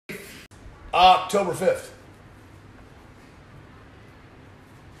October 5th.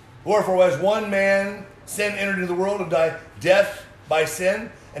 Wherefore, as one man sin entered into the world, and died death by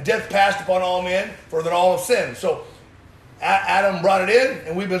sin, and death passed upon all men, for that all have sinned. So Adam brought it in,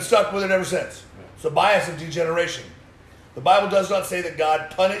 and we've been stuck with it ever since. It's the bias of degeneration. The Bible does not say that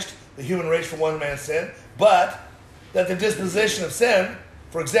God punished the human race for one man's sin, but that the disposition of sin,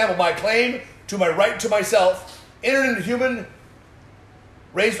 for example, my claim to my right to myself, entered into human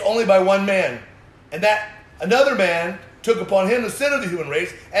race only by one man, and that another man took upon him the sin of the human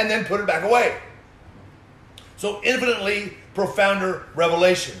race and then put it back away. So infinitely profounder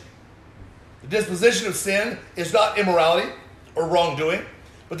revelation. The disposition of sin is not immorality or wrongdoing,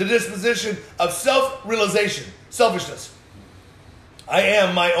 but the disposition of self-realization, selfishness. I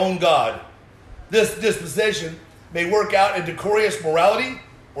am my own God. This disposition may work out in decorous morality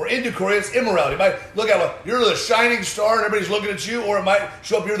or indecorous immorality. It might look at you're the shining star and everybody's looking at you, or it might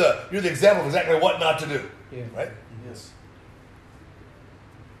show up you're the example of exactly what not to do. Yeah. Right? Yes.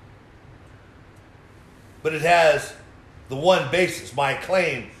 But it has the one basis, my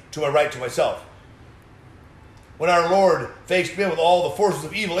claim to my right to myself. When our Lord faced men with all the forces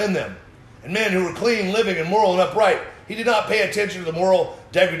of evil in them, and men who were clean, living, and moral and upright, he did not pay attention to the moral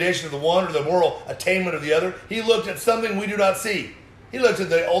degradation of the one or the moral attainment of the other. He looked at something we do not see. He looked at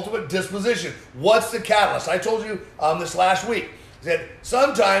the ultimate disposition. What's the catalyst? I told you this last week that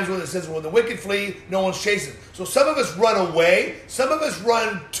sometimes when it says, when the wicked flee, no one's chasing. So some of us run away. Some of us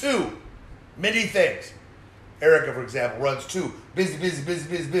run to many things. Erica, for example, runs to busy.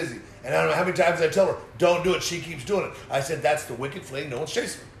 And I don't know how many times I tell her, don't do it. She keeps doing it. I said, that's the wicked fleeing. No one's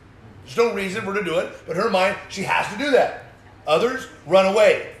chasing her. There's no reason for her to do it, but in her mind, she has to do that. Others run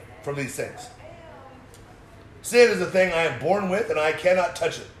away from these things. Sin is a thing I am born with, and I cannot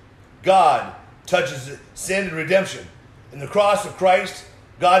touch it. God touches sin and redemption. In the cross of Christ,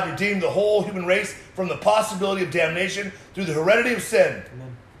 God redeemed the whole human race from the possibility of damnation through the heredity of sin.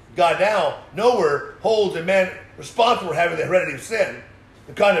 Amen. God now nowhere holds a man responsible for having the heredity of sin.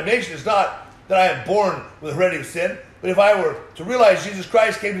 The condemnation is not that I am born with the heredity of sin, but if I were to realize Jesus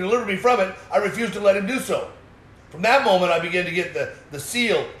Christ came to deliver me from it, I refuse to let him do so. From that moment, I begin to get the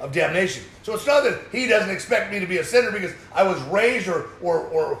seal of damnation. So it's not that he doesn't expect me to be a sinner because I was raised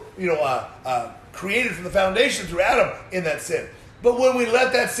or created from the foundation through Adam in that sin. But when we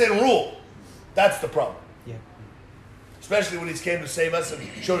let that sin rule, that's the problem. Yeah. Especially when he came to save us and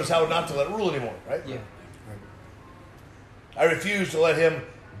showed us how not to let it rule anymore, right? Yeah. I refuse to let him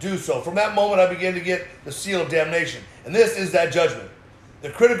do so. From that moment, I begin to get the seal of damnation. And this is that judgment.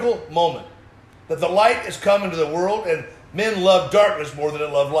 The critical moment. That the light is come into the world and men love darkness more than they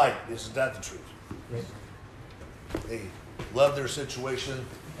love light. Isn't that the truth? Right. They loved their situation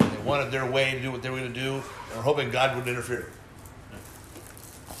and they wanted their way to do what they were going to do and were hoping God would interfere.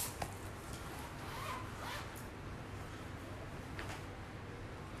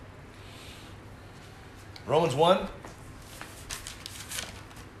 Romans 1.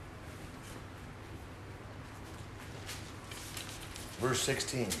 Verse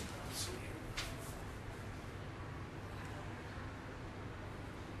 16.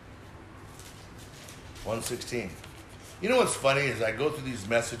 1:16. You know what's funny is I go through these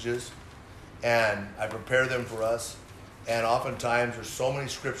messages and I prepare them for us, and oftentimes there's so many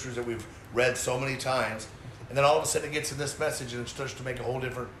scriptures that we've read so many times, and then all of a sudden it gets to this message and it starts to make a whole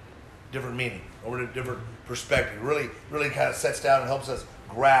different meaning or a different perspective. It really kind of sets down and helps us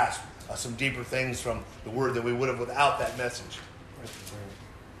grasp some deeper things from the word that we would have without that message.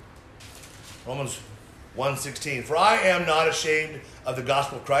 Romans 1:16. For I am not ashamed of the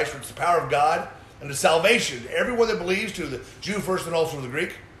gospel of Christ, for it's the power of God and the salvation to everyone that believes, to the Jew first and also to the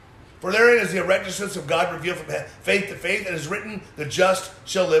Greek. For therein is the righteousness of God revealed from faith to faith, and is written, the just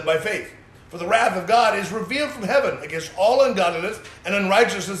shall live by faith. For the wrath of God is revealed from heaven against all ungodliness and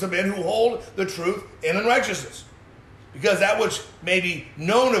unrighteousness of men who hold the truth in unrighteousness. Because that which may be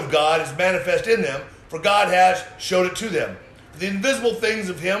known of God is manifest in them, for God has showed it to them. For the invisible things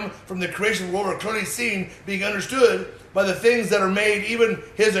of him from the creation of the world are clearly seen, being understood by the things that are made, even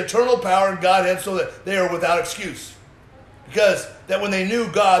his eternal power and Godhead, so that they are without excuse. Because that when they knew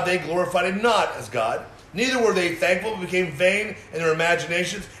God, they glorified him not as God, neither were they thankful, but became vain in their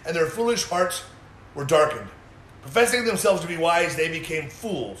imaginations, and their foolish hearts were darkened. Professing themselves to be wise, they became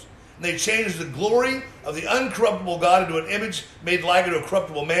fools. And they changed the glory of the uncorruptible God into an image made like unto a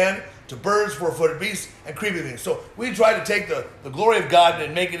corruptible man, to birds, four-footed beasts, and creeping things. So we try to take the glory of God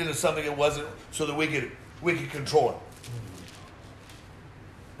and make it into something it wasn't, so that we could control it.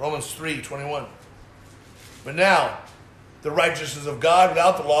 Romans 3:21. But now, the righteousness of God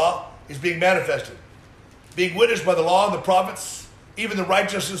without the law is being manifested, being witnessed by the law and the prophets, even the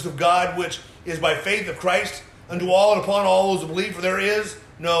righteousness of God, which is by faith of Christ, unto all and upon all those who believe, for there is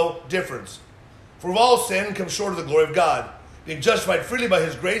no difference. For we've all sinned and come short of the glory of God, being justified freely by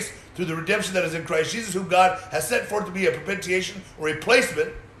his grace through the redemption that is in Christ Jesus, whom God has set forth to be a propitiation or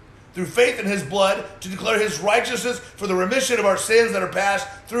replacement through faith in his blood, to declare his righteousness for the remission of our sins that are past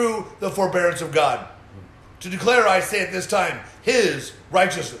through the forbearance of God. To declare, I say at this time, his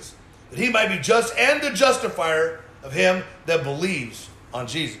righteousness, that he might be just and the justifier of him that believes on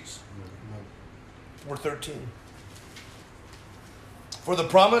Jesus. 4:13. For the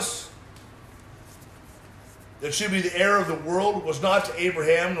promise that should be the heir of the world was not to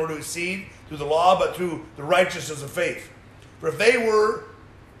Abraham nor to his seed through the law, but through the righteousness of faith. For if they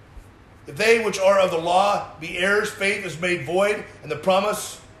which are of the law be heirs, faith is made void, and the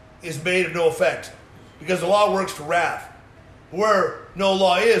promise is made of no effect, because the law works to wrath. Where no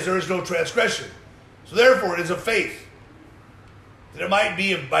law is, there is no transgression. So therefore it is of faith, that it might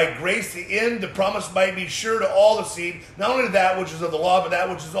be by grace the end, the promise might be sure to all the seed, not only to that which is of the law, but that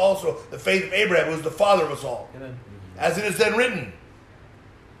which is also the faith of Abraham, who is the father of us all. Amen. As it is then written,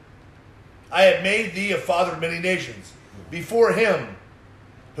 I have made thee a father of many nations, before him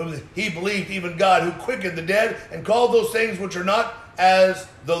whom he believed, even God, who quickened the dead and called those things which are not as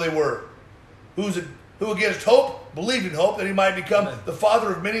though they were. Who against hope believed in hope, that he might become Amen. The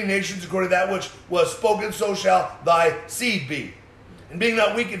father of many nations, according to that which was spoken, so shall thy seed be. And being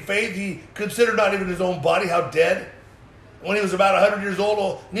not weak in faith, he considered not even his own body how dead. And when he was about 100 years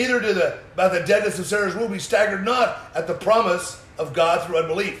old, neither about the deadness of Sarah's womb, he staggered not at the promise of God through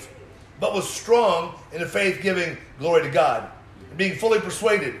unbelief, but was strong in the faith, giving glory to God. And being fully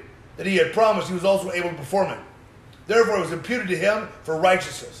persuaded that he had promised, he was also able to perform it. Therefore it was imputed to him for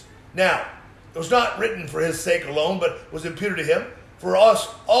righteousness. Now, it was not written for his sake alone, but was imputed to him for us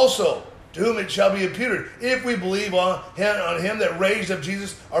also, to whom it shall be imputed, if we believe on him that raised up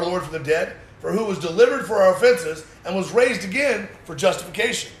Jesus our Lord from the dead, for who was delivered for our offenses and was raised again for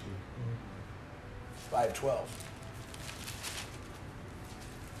justification. 5:12.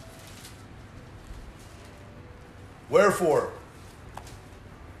 Wherefore,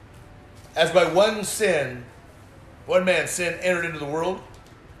 as by one man's sin entered into the world,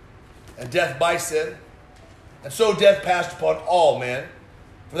 and death by sin, and so death passed upon all men,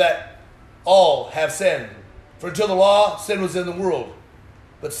 for that all have sinned. For until the law, sin was in the world,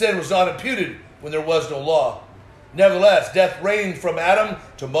 but sin was not imputed when there was no law. Nevertheless, death reigned from Adam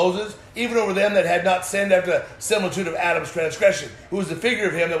to Moses, even over them that had not sinned after the similitude of Adam's transgression, who was the figure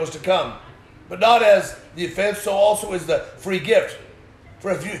of him that was to come. But not as the offense, so also is the free gift. For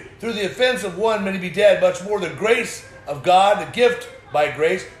if through the offense of one many be dead, much more the grace of God, the gift by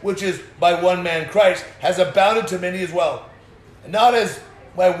grace, which is by one man Christ, has abounded to many as well. And not as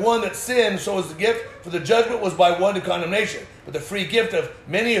by one that sinned, so is the gift, for the judgment was by one to condemnation, but the free gift of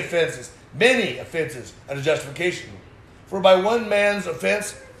many offenses unto justification. For by one man's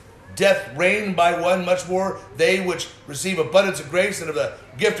offense death reigned by one, much more they which receive abundance of grace and of the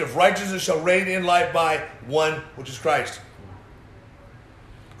gift of righteousness shall reign in life by one, which is Christ.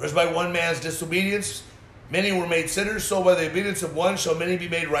 For as by one man's disobedience many were made sinners, so by the obedience of one shall many be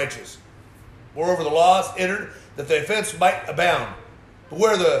made righteous. Moreover, the law entered that the offense might abound. But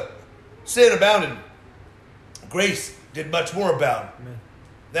where the sin abounded, grace did much more abound. Amen.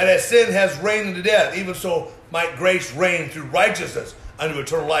 That as sin has reigned unto death, even so might grace reign through righteousness unto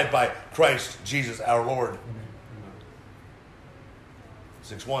eternal life by Christ Jesus our Lord.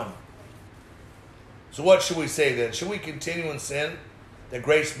 6:1. So what should we say then? Should we continue in sin that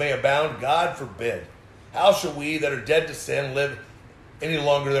grace may abound? God forbid. How shall we that are dead to sin live any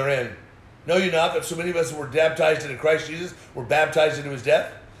longer therein? Know you not that so many of us who were baptized into Christ Jesus were baptized into his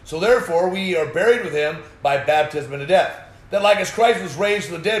death? So therefore we are buried with him by baptism into death, that like as Christ was raised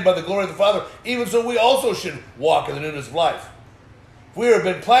from the dead by the glory of the Father, even so we also should walk in the newness of life. If we have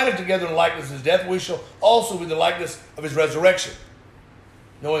been planted together in the likeness of his death, we shall also be in the likeness of his resurrection.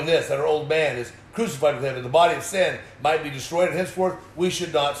 Knowing this, that our old man is crucified with him, and the body of sin might be destroyed, and henceforth we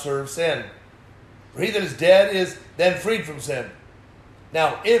should not serve sin. For he that is dead is then freed from sin.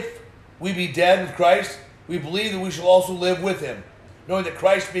 Now, if we be dead with Christ, we believe that we shall also live with him, knowing that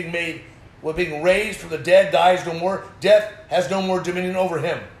Christ being raised from the dead dies no more, death has no more dominion over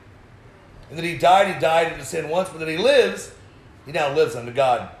him. And that he died into sin once, but that he lives, he now lives unto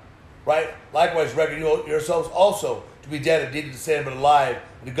God. Right? Likewise, reckon you yourselves also to be dead indeed to sin, but alive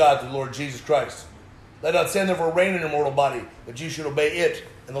unto God through the Lord Jesus Christ. Let not sin therefore reign in your mortal body, that you should obey it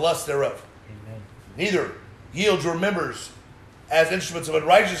and the lust thereof. Amen. Neither yield your members as instruments of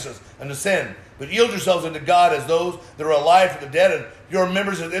unrighteousness unto sin, but yield yourselves unto God as those that are alive from the dead, and your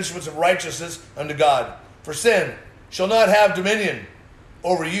members as instruments of righteousness unto God. For sin, shall not have dominion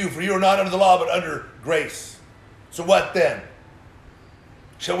over you, for you are not under the law, but under grace. So what then?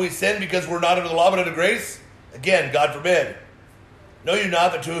 Shall we sin because we're not under the law, but under grace? Again, God forbid. Know you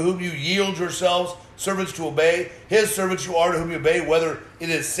not that to whom you yield yourselves servants to obey, his servants you are to whom you obey, whether it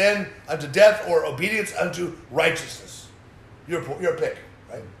is sin unto death or obedience unto righteousness? Your pick,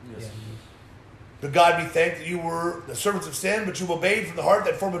 right? Yes. But God be thanked that you were the servants of sin, but you obeyed from the heart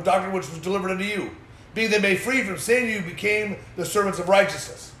that form of doctrine which was delivered unto you. Being then made free from sin, you became the servants of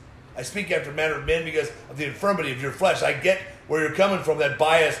righteousness. I speak after the manner of men because of the infirmity of your flesh. I get where you're coming from, that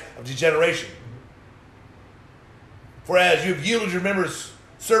bias of degeneration. For as you have yielded your members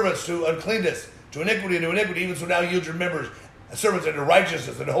servants to uncleanness, to iniquity, even so now yield your members servants unto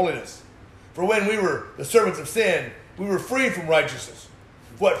righteousness and holiness. For when we were the servants of sin, we were free from righteousness.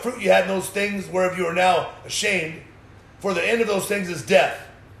 What fruit you had in those things whereof you are now ashamed, for the end of those things is death.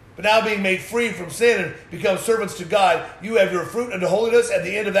 But now being made free from sin and become servants to God, you have your fruit unto holiness, and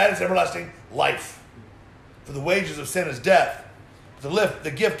the end of that is everlasting life. For the wages of sin is death, but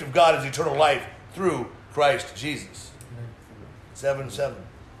the gift of God is eternal life through Christ Jesus. 7:7.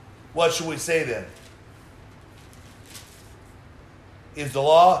 What shall we say then? Is the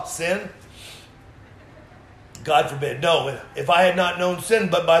law sin? God forbid. No, if I had not known sin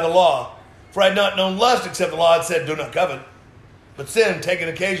but by the law, for I had not known lust except the law had said, do not covet. But sin, taking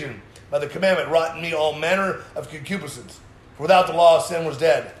occasion by the commandment, wrought in me all manner of concupiscence. For without the law, sin was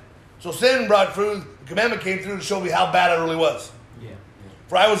dead. So sin brought through, the commandment came through to show me how bad I really was. Yeah.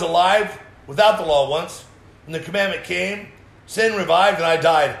 For I was alive without the law once. When the commandment came, sin revived and I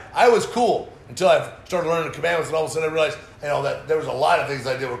died. I was cool until I started learning the commandments, and all of a sudden I realized, that there was a lot of things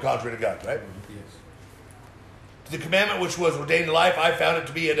I did were contrary to God, right? Yes. The commandment which was ordained to life, I found it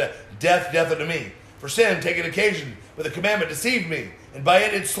to be unto death unto me. For sin, taking occasion, but the commandment deceived me, and by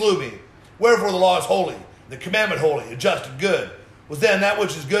it slew me. Wherefore the law is holy, the commandment holy, and just and good. Was then that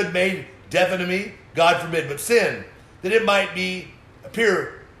which is good made death unto me? God forbid. But sin, that it might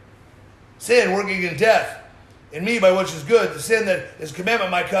appear sin working in death in me by which is good, the sin that is commandment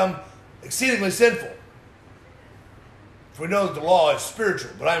might come exceedingly sinful. For we know that the law is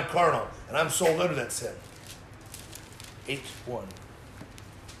spiritual, but I am carnal, and I'm sold under that sin. 8:1.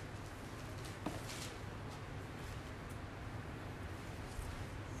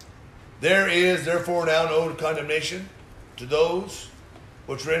 There is therefore now no condemnation to those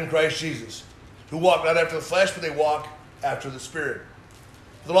which are in Christ Jesus, who walk not after the flesh, but they walk after the Spirit.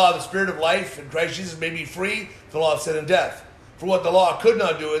 For the law of the Spirit of life in Christ Jesus made me free from the law of sin and death. For what the law could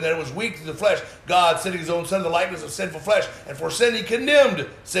not do, and that it was weak through the flesh, God sending his own Son in the likeness of sinful flesh, and for sin he condemned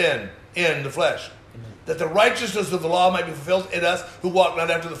sin in the flesh, that the righteousness of the law might be fulfilled in us who walk not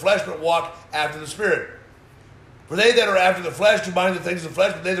after the flesh, but walk after the Spirit. For they that are after the flesh do mind the things of the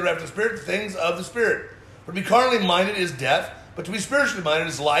flesh, but they that are after the Spirit, the things of the Spirit. For to be carnally minded is death, but to be spiritually minded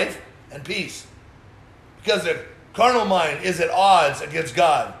is life and peace. Because the carnal mind is at odds against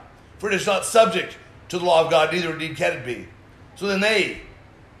God, for it is not subject to the law of God, neither indeed can it be. So then they,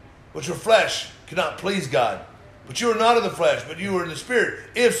 which are flesh, cannot please God. But you are not of the flesh, but you are in the Spirit,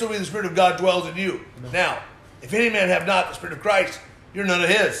 if so be the Spirit of God dwells in you. Amen. Now, if any man have not the Spirit of Christ, you're none of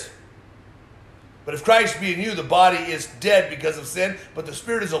his. But if Christ be in you, the body is dead because of sin, but the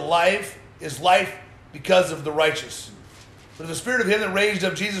Spirit is alive, is life because of the righteous. But if the Spirit of him that raised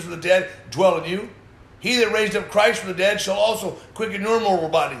up Jesus from the dead dwell in you, he that raised up Christ from the dead shall also quicken your mortal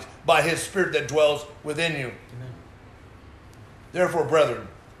bodies by his Spirit that dwells within you. Amen. Therefore, brethren,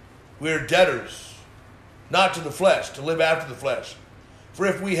 we are debtors, not to the flesh, to live after the flesh. For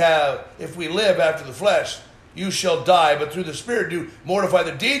if we live after the flesh, you shall die, but through the Spirit do mortify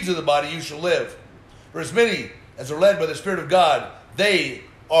the deeds of the body, you shall live. For as many as are led by the Spirit of God, they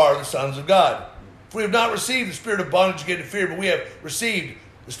are the sons of God. For we have not received the spirit of bondage again to fear, but we have received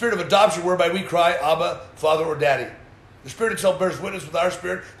the Spirit of adoption, whereby we cry, Abba, Father, or Daddy. The Spirit itself bears witness with our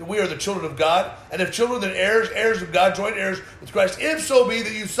spirit that we are the children of God. And if children, then heirs, heirs of God, joint heirs with Christ. If so be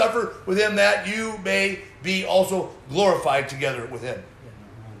that you suffer with him, that you may be also glorified together with him.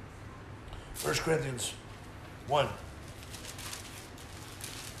 1 Corinthians 1.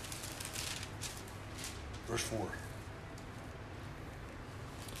 Verse 4.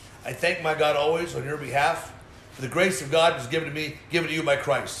 I thank my God always on your behalf for the grace of God was given to you by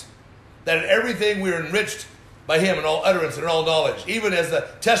Christ, that in everything we are enriched by him in all utterance and in all knowledge, even as the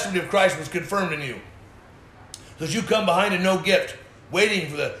testimony of Christ was confirmed in you. So as you come behind in no gift, waiting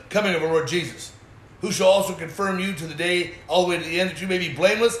for the coming of our Lord Jesus, who shall also confirm you to the day, all the way to the end, that you may be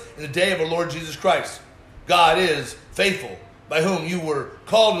blameless in the day of our Lord Jesus Christ. God is faithful, by whom you were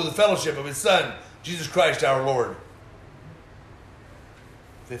called to the fellowship of his Son, Jesus Christ our Lord.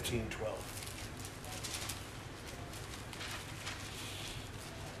 15:12.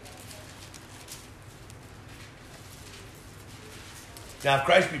 Now if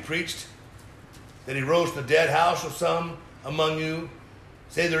Christ be preached that he rose from the dead, how shall some among you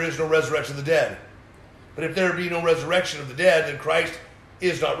say there is no resurrection of the dead? But if there be no resurrection of the dead, then Christ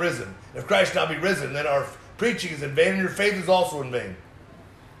is not risen. If Christ not be risen, then our preaching is in vain, and your faith is also in vain.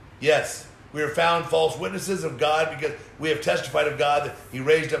 Yes, we are found false witnesses of God, because we have testified of God that he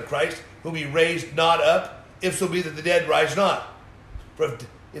raised up Christ, whom he raised not up, if so be that the dead rise not. For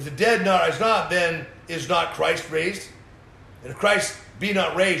if the dead rise not, then is not Christ raised? And if Christ be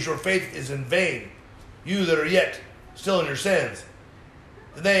not raised, your faith is in vain, you that are yet still in your sins.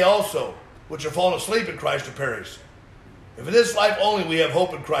 Then they also, which are fallen asleep in Christ, are perished. If in this life only we have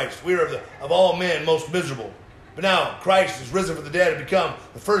hope in Christ, we are of all men most miserable. But now Christ is risen from the dead and become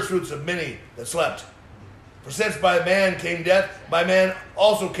the firstfruits of many that slept. For since by man came death, by man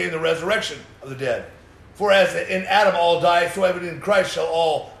also came the resurrection of the dead. For as in Adam all die, so even in Christ shall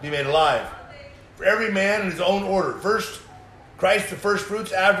all be made alive. For every man in his own order. First, Christ the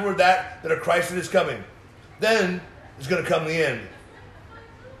firstfruits, afterward that are Christ in his coming. Then is going to come the end,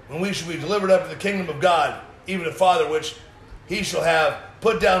 when we shall be delivered up to the kingdom of God, even the Father, which he shall have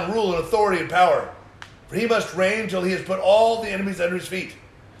put down rule and authority and power. For he must reign till he has put all the enemies under his feet.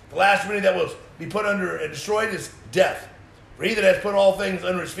 The last enemy that will be put under and destroyed is death. For he that has put all things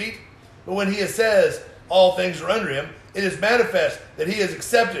under his feet, but when he says all things are under him, it is manifest that he is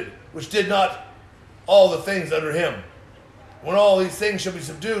accepted, which did not all the things under him. When all these things shall be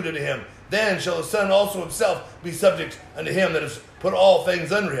subdued unto him, then shall the Son also himself be subject unto him that has put all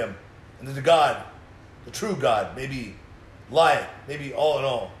things under him, and that the God, the true God, may be life, may be all in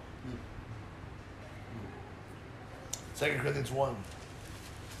all. 2 Corinthians 1.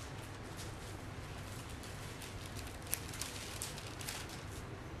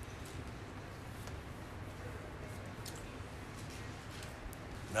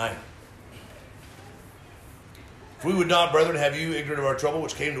 If we would not, brethren, have you ignorant of our trouble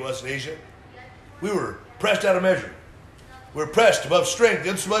which came to us in Asia, we were pressed out of measure. We were pressed above strength,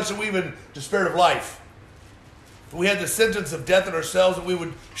 insomuch that we even despaired of life. For we had the sentence of death in ourselves, that we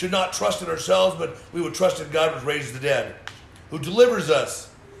should not trust in ourselves, but we would trust in God who raises the dead, who delivers us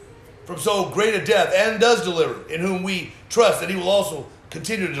from so great a death, and does deliver, in whom we trust that he will also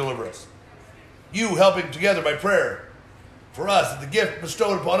continue to deliver us. You helping together by prayer for us, that the gift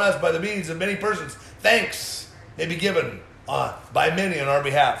bestowed upon us by the means of many persons, thanks may be given by many on our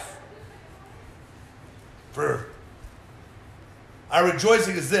behalf. For our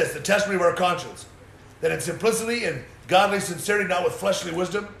rejoicing is this, the testimony of our conscience, that in simplicity and godly sincerity, not with fleshly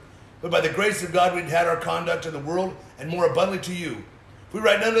wisdom, but by the grace of God, we had our conduct in the world, and more abundantly to you. We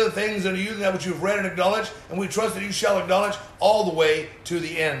write none of the things unto you than that which you have read and acknowledged, and we trust that you shall acknowledge all the way to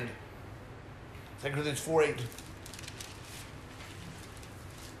the end. 2 Corinthians 4:8.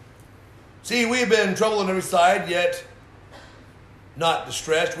 See, we have been troubled on every side, yet not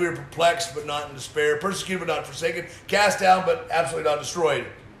distressed. We are perplexed, but not in despair. Persecuted, but not forsaken. Cast down, but absolutely not destroyed.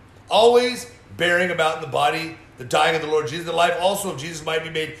 Always bearing about in the body the dying of the Lord Jesus, the life also of Jesus might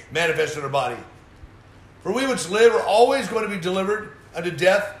be made manifest in our body. For we which live are always going to be delivered unto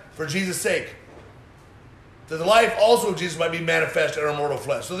death for Jesus' sake, that the life also of Jesus might be manifest in our mortal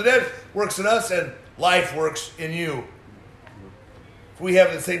flesh. So the death works in us, and life works in you. For we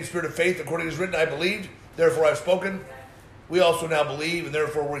have the same spirit of faith, according as written, I believed, therefore I have spoken. We also now believe, and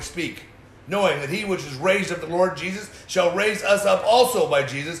therefore we speak, knowing that he which is raised up the Lord Jesus shall raise us up also by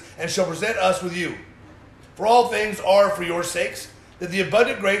Jesus, and shall present us with you. For all things are for your sakes, that the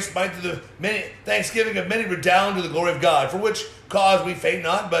abundant grace might through the many thanksgiving of many redound to the glory of God, for which cause we faint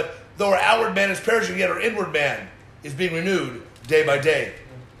not, but though our outward man is perishing, yet our inward man is being renewed day by day.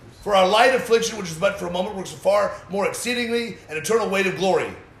 For our light affliction, which is but for a moment, works a far more exceedingly and eternal weight of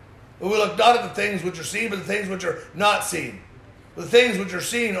glory. But we look not at the things which are seen, but the things which are not seen. For the things which are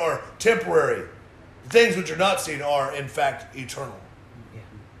seen are temporary. The things which are not seen are, in fact, eternal.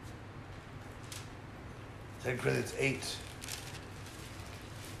 2 Corinthians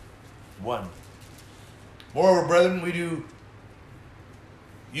 8:1. Moreover, brethren, we do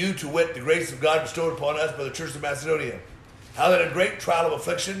you to wit the grace of God bestowed upon us by the church of Macedonia, how that in great trial of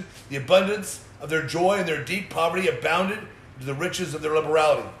affliction, the abundance of their joy and their deep poverty abounded to the riches of their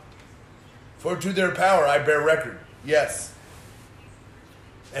liberality. For to their power I bear record, yes,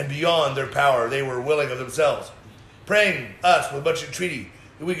 and beyond their power they were willing of themselves, praying us with much entreaty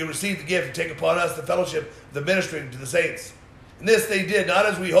that we could receive the gift and take upon us the fellowship of the ministering to the saints. And this they did, not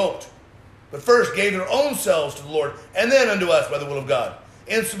as we hoped, but first gave their own selves to the Lord, and then unto us by the will of God.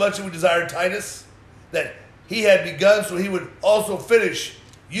 Insomuch that we desired Titus, that he had begun, so he would also finish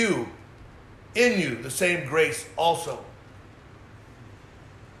in you the same grace also.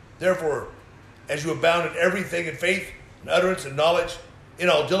 Therefore, as you abound in everything, in faith, and utterance, and knowledge, in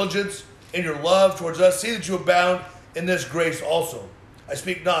all diligence, in your love towards us, see that you abound in this grace also. I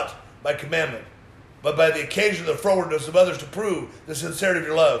speak not by commandment, but by the occasion of the forwardness of others to prove the sincerity of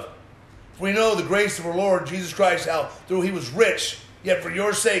your love. For we know the grace of our Lord Jesus Christ, how though he was rich, yet for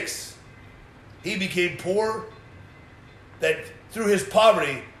your sakes he became poor, that through his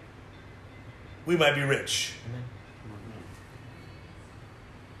poverty we might be rich.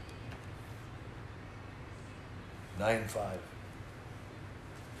 Amen. 9:5.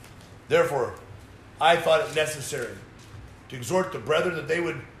 Therefore, I thought it necessary to exhort the brethren that they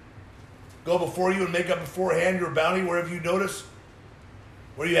would go before you and make up beforehand your bounty where you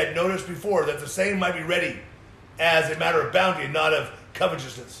had noticed before, that the same might be ready as a matter of bounty and not of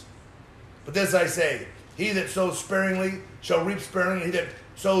covetousness. But this I say, he that sows sparingly shall reap sparingly, and he that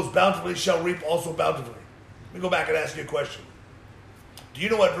sows bountifully shall reap also bountifully. Let me go back and ask you a question. Do you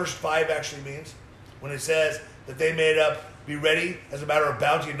know what verse 5 actually means? When it says that they made up be ready as a matter of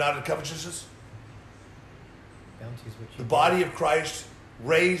bounty and not of covetousness? Bounty is what you The body of Christ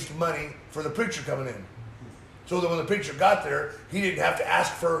raised money for the preacher coming in. So that when the preacher got there, he didn't have to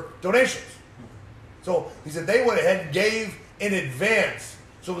ask for donations. So he said they went ahead and gave in advance.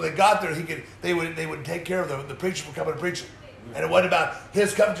 So when they got there, they would take care of the preacher for coming to preach. And it wasn't about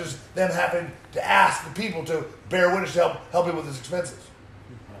his covetousness, them having to ask the people to bear witness to help him with his expenses.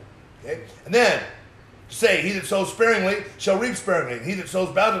 Okay? And then to say, he that sows sparingly shall reap sparingly, and he that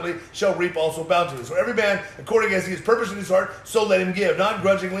sows bountifully shall reap also bountifully. So every man, according as he has purposed in his heart, so let him give, not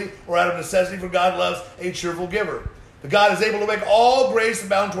grudgingly or out of necessity, for God loves a cheerful giver. But God is able to make all grace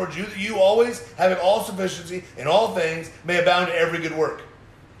abound towards you, that you always, having all sufficiency in all things, may abound to every good work.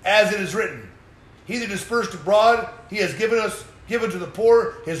 As it is written, he that dispersed abroad, he has given to the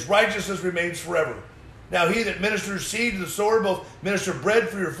poor, his righteousness remains forever. Now he that ministers seed to the sower, both minister bread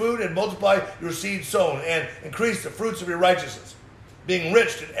for your food, and multiply your seed sown, and increase the fruits of your righteousness, being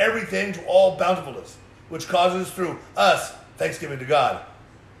rich in everything to all bountifulness, which causes through us thanksgiving to God.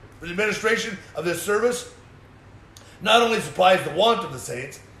 For the administration of this service not only supplies the want of the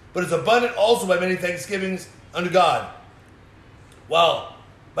saints, but is abundant also by many thanksgivings unto God. While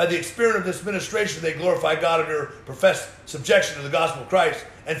by the spirit of this administration they glorify God in your professed subjection to the gospel of Christ,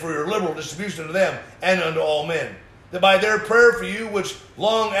 and for your liberal distribution unto them and unto all men, that by their prayer for you, which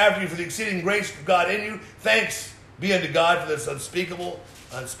long after you for the exceeding grace of God in you, thanks be unto God for this unspeakable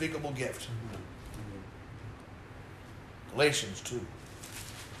gift. Galatians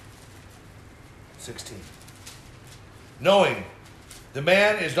 2:16. Knowing the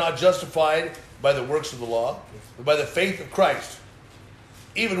man is not justified by the works of the law, but by the faith of Christ.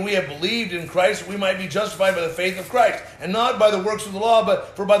 Even we have believed in Christ, that we might be justified by the faith of Christ, and not by the works of the law,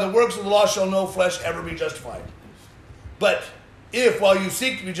 for by the works of the law shall no flesh ever be justified. But if, while you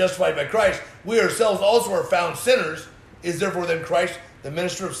seek to be justified by Christ, we ourselves also are found sinners, is therefore then Christ the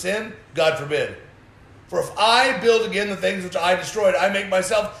minister of sin? God forbid. For if I build again the things which I destroyed, I make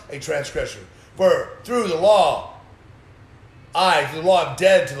myself a transgressor. For through the law, I'm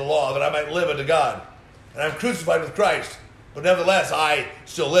dead to the law, that I might live unto God. And I'm crucified with Christ. But nevertheless, I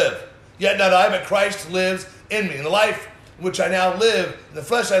still live. Yet not I, but Christ lives in me. In the life in which I now live, in the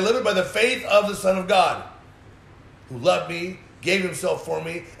flesh I live it by the faith of the Son of God, who loved me, gave himself for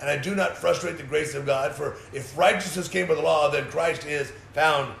me, and I do not frustrate the grace of God. For if righteousness came by the law, then Christ is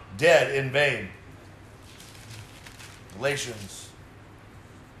found dead in vain. Galatians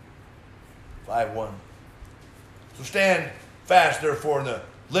 5:1. So stand fast, therefore, in the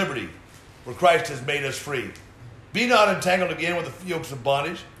liberty where Christ has made us free. Be not entangled again with the yokes of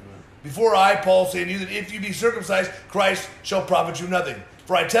bondage. Before I, Paul, say to you that if you be circumcised, Christ shall profit you nothing.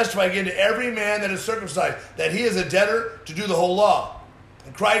 For I testify again to every man that is circumcised, that he is a debtor to do the whole law.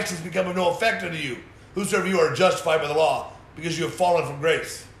 And Christ has become of no effect unto you. Whosoever you are justified by the law, because you have fallen from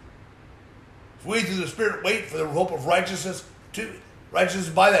grace. For we through the Spirit wait for the hope of righteousness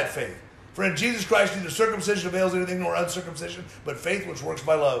by that faith. For in Jesus Christ neither circumcision avails anything nor uncircumcision, but faith which works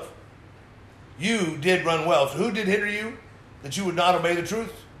by love. You did run well. So who did hinder you, that you would not obey the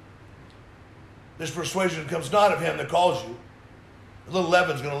truth? This persuasion comes not of him that calls you. A little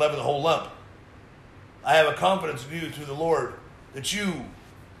leaven is going to leaven the whole lump. I have a confidence in you through the Lord, that you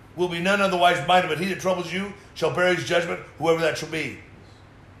will be none otherwise minded, but he that troubles you shall bear his judgment, whoever that shall be.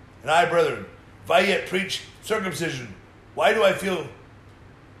 And I, brethren, if I yet preach circumcision, why do I feel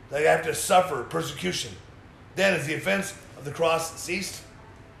that I have to suffer persecution? Then has the offense of the cross ceased?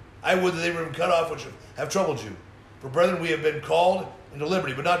 I would that they were cut off which have troubled you. For brethren, we have been called into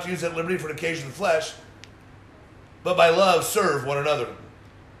liberty, but not to use that liberty for an occasion of the flesh, but by love serve one another.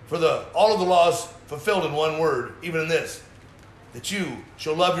 For all of the law is fulfilled in one word, even in this, that you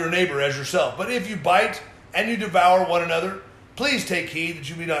shall love your neighbor as yourself. But if you bite and you devour one another, Please take heed that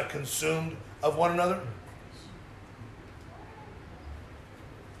you be not consumed of one another.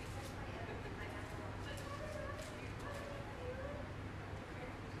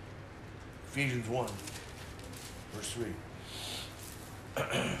 Ephesians 1, verse 3.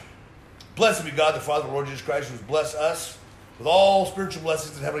 Blessed be God, the Father of the Lord Jesus Christ, who has blessed us with all spiritual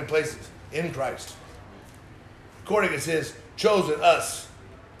blessings in heavenly places in Christ, according as his chosen us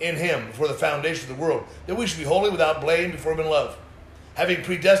in him before the foundation of the world, that we should be holy without blame before him in love, having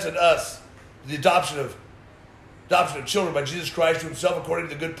predestined us to the adoption of children by Jesus Christ to himself according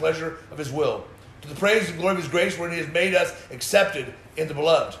to the good pleasure of his will, to the praise and glory of his grace, wherein he has made us accepted in the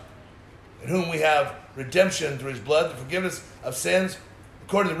beloved, in whom we have redemption through his blood, the forgiveness of sins,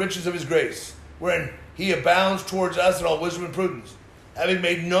 according to the riches of his grace, wherein he abounds towards us in all wisdom and prudence, having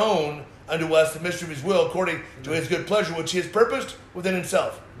made known unto us the mystery of his will, according to his good pleasure, which he has purposed within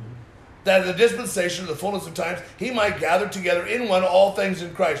himself, that in the dispensation of the fullness of times he might gather together in one all things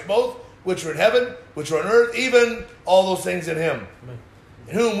in Christ, both which are in heaven, which are on earth, even all those things in him,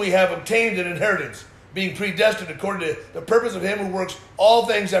 in whom we have obtained an inheritance, being predestined according to the purpose of him who works all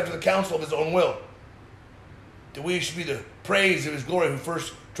things after the counsel of his own will, that we should be the praise of his glory who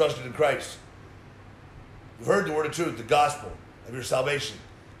first trusted in Christ. You've heard the word of truth, the gospel of your salvation,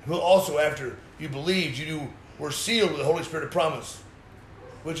 who also after you believed, you were sealed with the Holy Spirit of promise,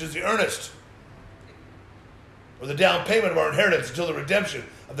 which is the earnest or the down payment of our inheritance until the redemption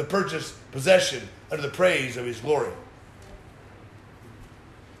of the purchased possession under the praise of his glory.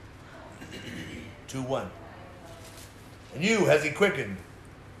 2:1. And you has he quickened,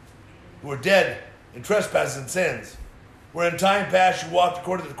 who were dead in trespasses and sins, where in time past you walked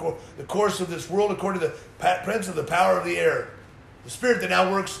according to the course of this world, according to the prince of the power of the air, the spirit that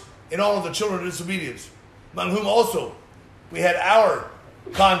now works in all of the children of disobedience, among whom also we had our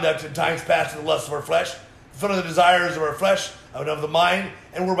conduct in times past in the lusts of our flesh, fulfilling the desires of our flesh and of the mind,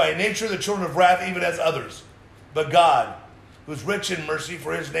 and were by nature the children of wrath, even as others. But God, who is rich in mercy,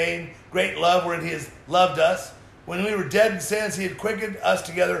 for his name, great love, wherein he has loved us, when we were dead in sins, he had quickened us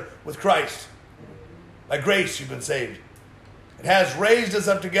together with Christ. By grace you've been saved, and has raised us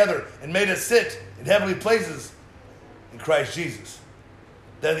up together and made us sit in heavenly places in Christ Jesus,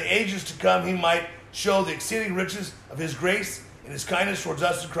 that in the ages to come he might show the exceeding riches of his grace and his kindness towards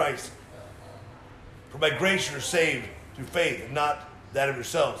us in Christ. For by grace you are saved through faith, and not that of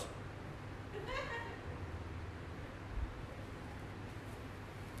yourselves.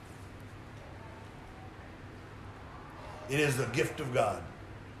 It is the gift of God,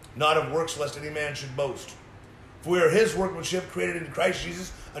 not of works, lest any man should boast. For we are his workmanship, created in Christ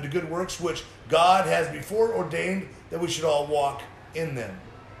Jesus unto good works, which God has before ordained that we should all walk in them.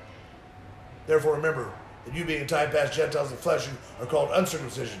 Therefore remember that you being in time past Gentiles in the flesh are called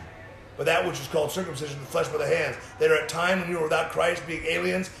uncircumcision, but that which is called circumcision in the flesh by the hands, that are at time when you were without Christ, being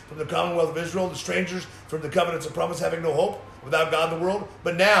aliens from the commonwealth of Israel, the strangers from the covenants of promise, having no hope, without God in the world.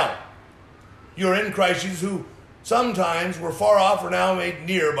 But now you are in Christ Jesus, who sometimes were far off, are now made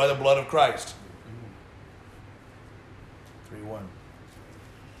near by the blood of Christ. 3:1.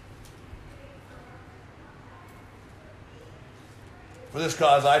 For this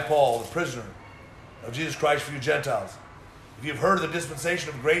cause I, Paul, the prisoner of Jesus Christ for you Gentiles, if you have heard of the dispensation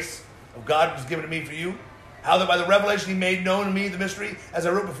of grace of God which was given to me for you, how that by the revelation he made known to me the mystery, as I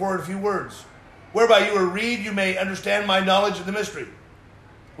wrote before in a few words, whereby you will read, you may understand my knowledge of the mystery,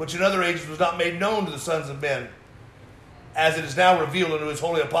 which in other ages was not made known to the sons of men, as it is now revealed unto his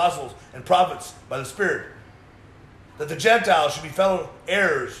holy apostles and prophets by the Spirit, that the Gentiles should be fellow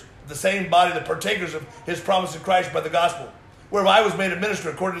heirs of the same body, the partakers of his promise in Christ by the gospel, whereby I was made a minister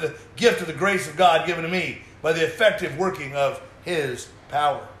according to the gift of the grace of God given to me by the effective working of his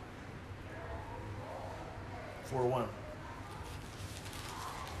power. 4:1.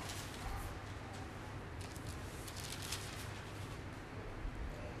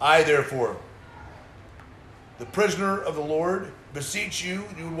 I, therefore, the prisoner of the Lord, beseech you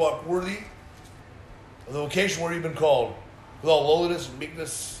that you would walk worthy of the vocation where you've been called, with all lowliness and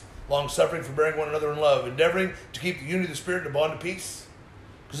meekness, long-suffering, forbearing one another in love, endeavoring to keep the unity of the Spirit in the bond of peace.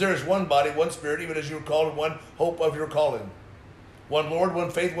 Because there is one body, one Spirit, even as you were called in one hope of your calling. One Lord, one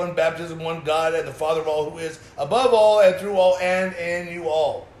faith, one baptism, one God, and the Father of all, who is above all and through all and in you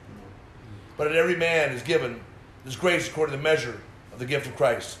all. But at every man is given this grace according to the measure of the gift of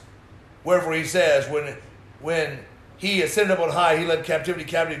Christ. Wherefore he says, when he ascended up on high, he led captivity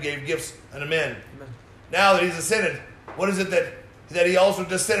captive and gave gifts unto men. Amen. Now that he's ascended, what is it that he also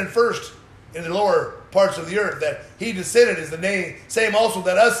descended first in the lower parts of the earth? That he descended is the name, same also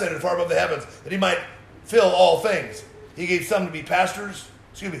that ascended far above the heavens, that he might fill all things. He gave some to be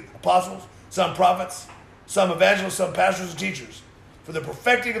apostles, some prophets, some evangelists, some pastors and teachers, for the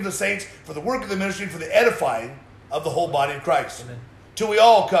perfecting of the saints, for the work of the ministry, for the edifying of the whole body of Christ. Amen. Till we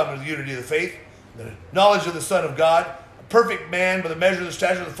all come to the unity of the faith, the knowledge of the Son of God, a perfect man by the measure of the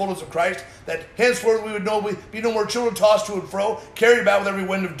stature of the fullness of Christ, that henceforth we would be no more children tossed to and fro, carried about with every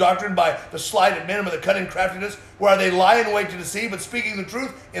wind of doctrine by the sleight of men and by the cunning craftiness, where they lie in wait to deceive, but speaking the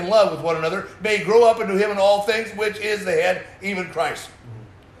truth in love with one another, may grow up into him in all things, which is the head, even Christ,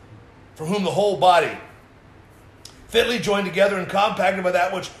 from whom the whole body, fitly joined together and compacted by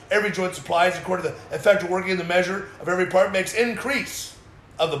that which every joint supplies, according to the effectual working in the measure of every part, makes increase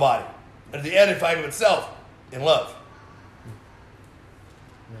of the body, and the edifying of itself in love.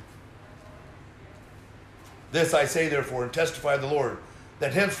 This I say, therefore, and testify of the Lord,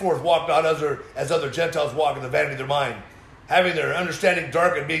 that henceforth walk not as other Gentiles walk in the vanity of their mind, having their understanding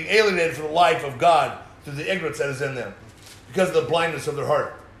darkened, being alienated from the life of God through the ignorance that is in them, because of the blindness of their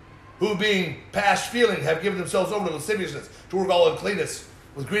heart, who being past feeling have given themselves over to lasciviousness, to work all uncleanness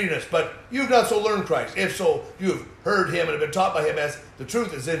with greediness. But you have not so learned Christ. If so, you have heard him and have been taught by him, as the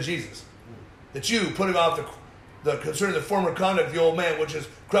truth is in Jesus, that you, putting off concerning the former conduct of the old man, which is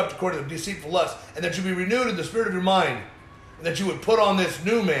corrupt according to deceitful lust, and that you be renewed in the spirit of your mind, and that you would put on this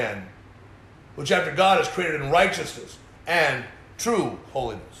new man, which after God is created in righteousness and true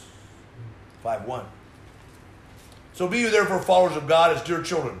holiness. 5:1. So be you therefore followers of God as dear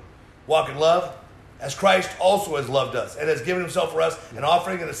children. Walk in love, as Christ also has loved us, and has given himself for us an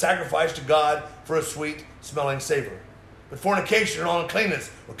offering and a sacrifice to God for a sweet-smelling savor. But fornication or uncleanness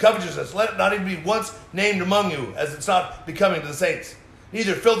or covetousness, let it not even be once named among you, as it's not becoming to the saints.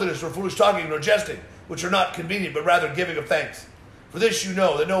 Neither filthiness, nor foolish talking, nor jesting, which are not convenient, but rather giving of thanks. For this you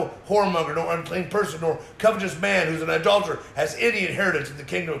know, that no whoremonger, nor unclean person, nor covetous man who is an adulterer has any inheritance in the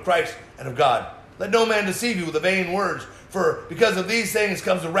kingdom of Christ and of God. Let no man deceive you with the vain words, for because of these things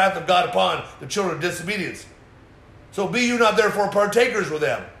comes the wrath of God upon the children of disobedience. So be you not therefore partakers with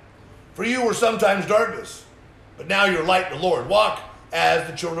them. For you were sometimes darkness, but now you're light in the Lord. Walk as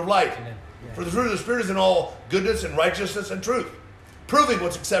the children of light. Yeah. For the fruit of the Spirit is in all goodness and righteousness and truth, proving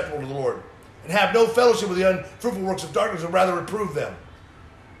what's acceptable to the Lord. And have no fellowship with the unfruitful works of darkness, but rather reprove them.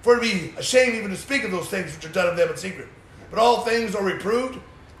 For to be ashamed even to speak of those things which are done of them in secret. But all things are reproved.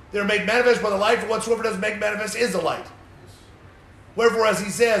 They are made manifest by the light, for whatsoever does make manifest is the light. Wherefore, as he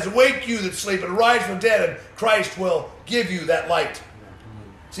says, awake you that sleep, and arise from the dead, and Christ will give you that light.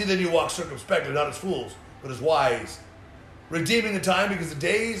 See, then you walk circumspectly, not as fools, but as wise, redeeming the time, because the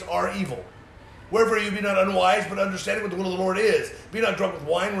days are evil. Wherefore you be not unwise, but understanding what the will of the Lord is. Be not drunk with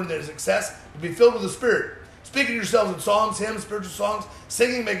wine wherein there is excess, but be filled with the Spirit, speaking to yourselves in psalms, hymns, spiritual songs,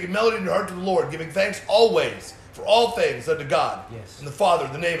 singing, making melody in your heart to the Lord, giving thanks always for all things unto God, Yes. and the Father,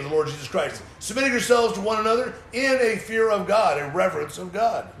 in the name of the Lord Jesus Christ, submitting yourselves to one another in a fear of God, a reverence of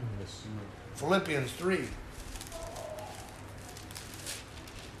God. Yes. Philippians 3,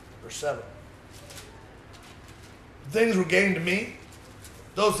 verse 7. Things were gained to me,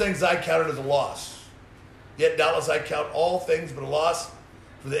 those things I counted as a loss. Yet doubtless I count all things but a loss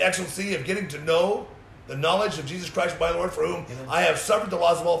for the excellency of getting to know the knowledge of Jesus Christ my Lord, for whom Amen. I have suffered the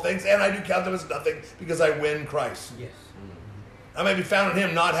loss of all things, and I do count them as nothing, because I win Christ. Yes. I may be found in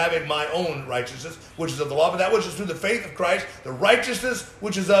him, not having my own righteousness, which is of the law, but that which is through the faith of Christ, the righteousness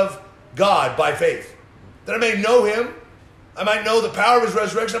which is of God by faith. That I may know him, I might know the power of his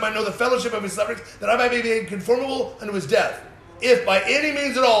resurrection, I might know the fellowship of his sufferings, that I might be made conformable unto his death, if by any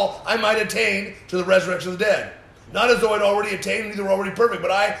means at all I might attain to the resurrection of the dead. Not as though I'd already attained, neither were already perfect,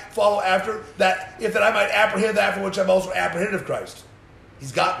 but I follow after that, if that I might apprehend that for which I'm also apprehended of Christ.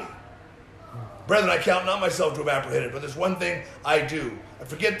 He's got me. Brethren, I count not myself to have apprehended, but there's one thing I do. I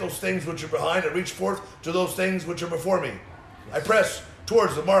forget those things which are behind, and reach forth to those things which are before me. I press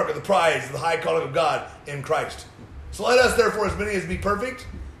towards the mark of the prize of the high calling of God in Christ. So let us therefore, as many as be perfect,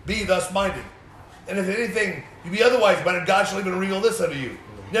 be thus minded. And if anything you be otherwise minded, God shall even reveal this unto you.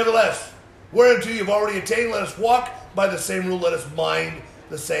 Nevertheless, whereunto you have already attained, let us walk by the same rule, let us mind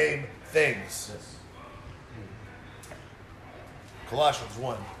the same things. Yes. Colossians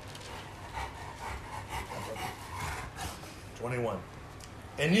 1, 21.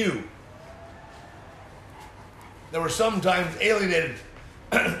 And you that were sometimes alienated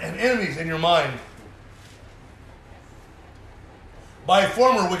and enemies in your mind by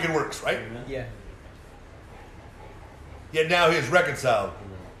former wicked works, right? Yeah. Yet now he is reconciled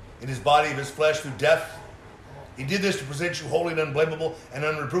in his body of his flesh through death. He did this to present you holy and unblameable and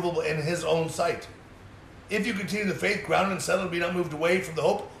unreprovable in his own sight. If you continue the faith, grounded and settled, and be not moved away from the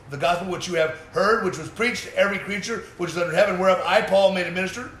hope of the gospel which you have heard, which was preached to every creature which is under heaven, whereof I, Paul, made a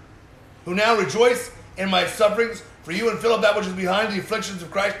minister, who now rejoice in my sufferings for you and fill up that which is behind the afflictions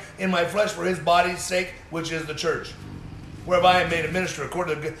of Christ in my flesh for his body's sake, which is the church, whereby I am made a minister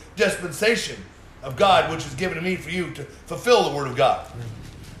according to the dispensation of God, which is given to me for you to fulfill the word of God.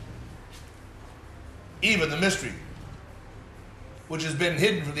 Even the mystery, which has been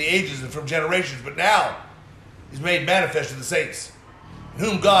hidden from the ages and from generations, but now is made manifest to the saints, in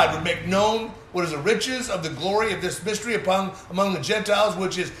whom God would make known what is the riches of the glory of this mystery among the Gentiles,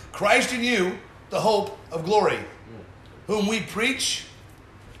 which is Christ in you, the hope of glory, whom we preach,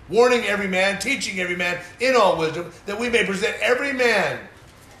 warning every man, teaching every man in all wisdom, that we may present every man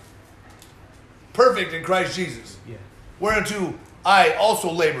perfect in Christ Jesus. Yeah. Whereunto I also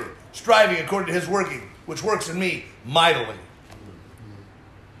labor, striving according to his working, which works in me mightily.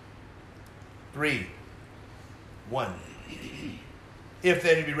 3:1. If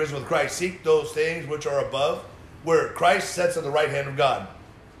then you be risen with Christ, seek those things which are above, where Christ sits on the right hand of God.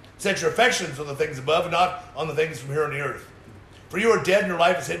 Set your affections on the things above, and not on the things from here on the earth. For you are dead, and your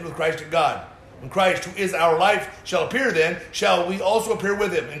life is hidden with Christ in God. When Christ, who is our life, shall appear, then shall we also appear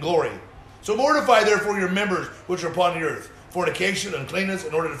with him in glory. So mortify therefore your members which are upon the earth: fornication, uncleanness,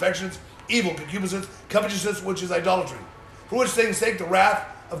 inordinate affections, evil, concupiscence, covetousness, which is idolatry. For which things' sake the wrath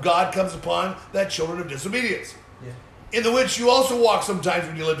of God comes upon the children of disobedience. Yeah. In the which you also walked sometimes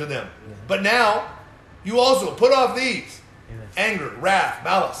when you lived in them. Yeah. But now you also put off these: Amen. Anger, wrath,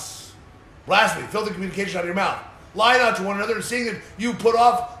 malice, blasphemy, filthy communication out of your mouth. Lie not to one another, and seeing that you put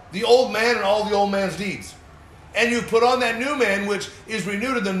off the old man and all the old man's deeds. And you put on that new man, which is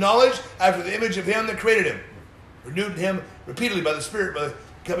renewed in the knowledge after the image of him that created him. Renewed him repeatedly by the Spirit, by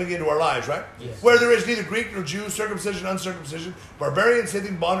coming into our lives, right? Yes. Where there is neither Greek nor Jew, circumcision, uncircumcision, barbarian,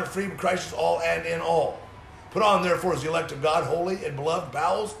 Scythian, bond, or free, but Christ is all and in all. Put on, therefore, as the elect of God, holy and beloved,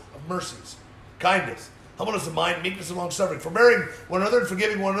 bowels of mercies, kindness, humbleness of mind, meekness, and long-suffering, forbearing one another and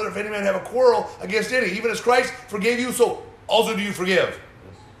forgiving one another. If any man have a quarrel against any, even as Christ forgave you, so also do you forgive.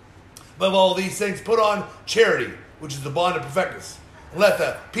 Above all these things, put on charity, which is the bond of perfectness. And let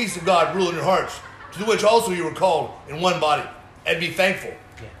the peace of God rule in your hearts, to the which also you were called in one body, and be thankful.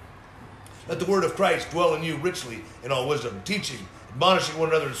 Yeah. Let the word of Christ dwell in you richly in all wisdom, teaching, admonishing one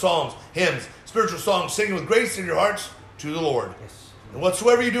another in psalms, hymns, spiritual songs, singing with grace in your hearts to the Lord. Yes. And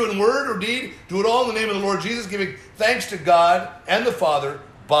whatsoever you do in word or deed, do it all in the name of the Lord Jesus, giving thanks to God and the Father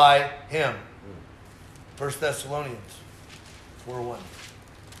by him. 1 Thessalonians 4:1.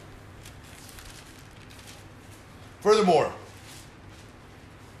 Furthermore,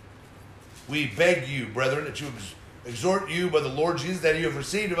 we beg you, brethren, that you exhort you by the Lord Jesus, that you have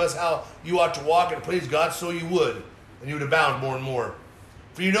received of us how you ought to walk and please God, so you would, and you would abound more and more.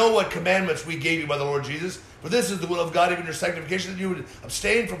 For you know what commandments we gave you by the Lord Jesus. For this is the will of God, even your sanctification, that you would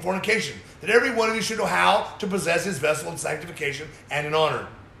abstain from fornication, that every one of you should know how to possess his vessel in sanctification and in honor,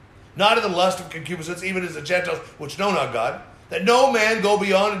 not in the lust of concupiscence, even as the Gentiles which know not God, that no man go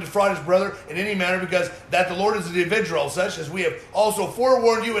beyond and defraud his brother in any manner, because that the Lord is the avenger of such, as we have also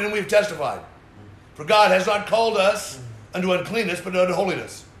forewarned you, and we have testified. For God has not called us unto uncleanness, but unto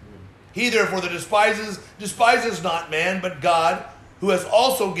holiness. He therefore that despises not man, but God, who has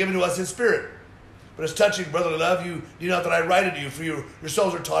also given to us his Spirit. But as touching brotherly love, you do not that I write unto you, for you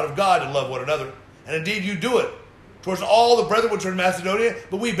yourselves are taught of God to love one another. And indeed you do it towards all the brethren which are in Macedonia.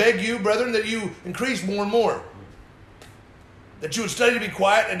 But we beg you, brethren, that you increase more and more, that you would study to be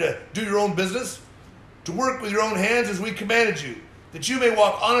quiet and to do your own business, to work with your own hands as we commanded you, that you may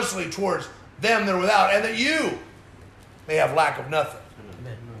walk honestly towards them that are without, and that you may have lack of nothing.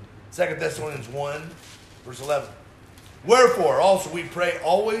 Amen. 2 Thessalonians 1, verse 11. Wherefore also we pray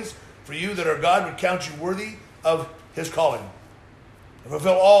always for you, that our God would count you worthy of his calling, and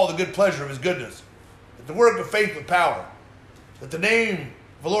fulfill all the good pleasure of his goodness, that the work of faith with power, that the name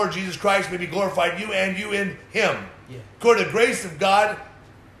of the Lord Jesus Christ may be glorified, you and you in him, according to the grace of God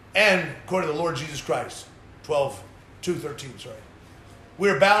and according to the Lord Jesus Christ. 2:13. We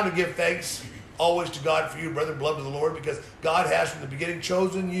are bound to give thanks always to God for you, brethren, beloved of the Lord, because God has from the beginning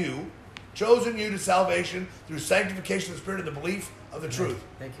chosen you to salvation through sanctification of the Spirit and the belief of the truth.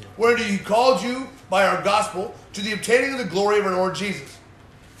 Thank you. Whereunto he called you by our gospel to the obtaining of the glory of our Lord Jesus.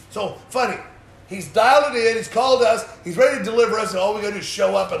 So, funny. He's dialed it in. He's called us. He's ready to deliver us, and all we got to do is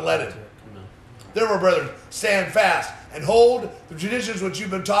show up and let it. Therefore, brethren, stand fast and hold the traditions which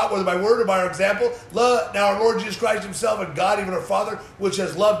you've been taught, whether by word or by our example. Now our Lord Jesus Christ himself and God, even our Father, which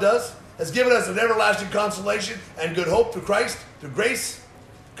has loved us, has given us an everlasting consolation and good hope through Christ, through grace.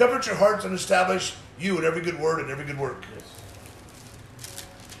 Comfort your hearts and establish you in every good word and every good work. Yes.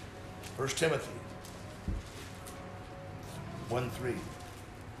 1 Timothy 1:3.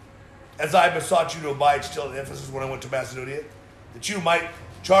 As I besought you to abide still at Ephesus when I went to Macedonia, that you might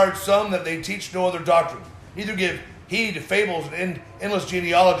charge some that they teach no other doctrine, Neither give heed to fables and endless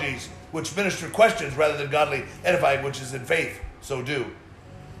genealogies, which minister questions rather than godly edifying, which is in faith. So do.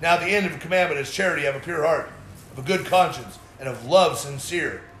 Now the end of the commandment is charity, have a pure heart, of a good conscience, and of love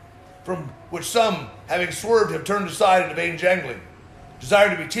sincere, from which some, having swerved, have turned aside into vain jangling, desire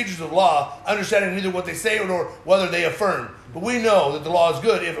to be teachers of the law, understanding neither what they say nor whether they affirm. But we know that the law is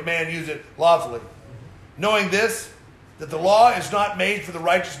good if a man use it lawfully. Knowing this, that the law is not made for the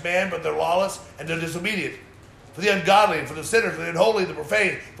righteous man, but the lawless and the disobedient, for the ungodly, and for the sinners, for the unholy, the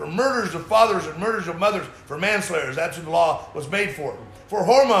profane, for murderers of fathers and murderers of mothers, for manslayers, that's what the law was made for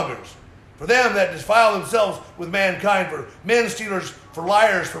whoremongers, for them that defile themselves with mankind, for men stealers, for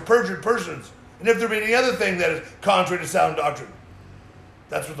liars, for perjured persons, and if there be any other thing that is contrary to sound doctrine.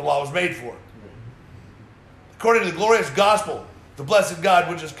 That's what the law was made for. According to the glorious gospel, the blessed God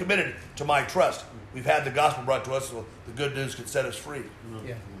which is committed to my trust. We've had the gospel brought to us so the good news can set us free.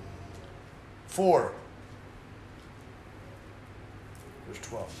 Yeah. 4. Verse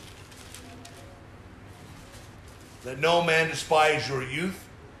 12. Let no man despise your youth,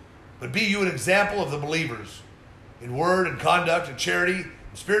 but be you an example of the believers, in word and conduct and charity, in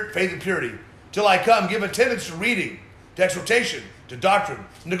spirit, faith, and purity. Till I come, give attendance to reading, to exhortation, to doctrine.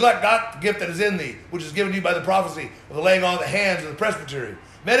 Neglect not the gift that is in thee, which is given you by the prophecy of the laying on of the hands of the presbytery.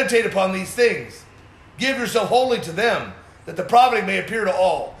 Meditate upon these things. Give yourself wholly to them, that the profiting may appear to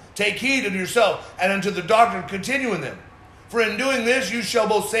all. Take heed unto yourself and unto the doctrine, continue in them. For in doing this you shall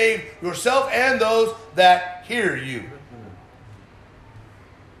both save yourself and those that hear you.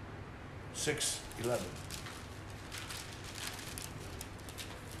 6:11.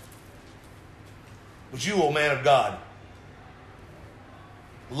 But you, O man of God,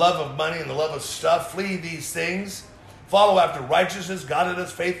 love of money and the love of stuff, flee these things. Follow after righteousness,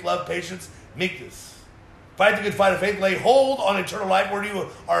 godliness, faith, love, patience, meekness. Fight the good fight of faith. Lay hold on eternal life, where you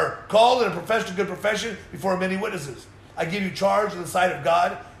are called and professed a good profession before many witnesses. I give you charge in the sight of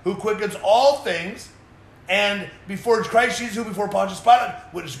God, who quickens all things, and before Christ Jesus, who before Pontius Pilate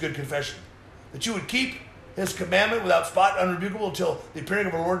witnessed a good confession, that you would keep his commandment without spot, unrebukable, until the appearing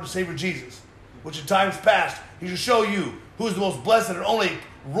of our Lord and Savior Jesus, which in times past he shall show you who is the most blessed and only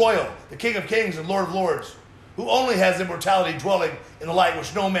royal, the King of kings and Lord of lords, who only has immortality, dwelling in the light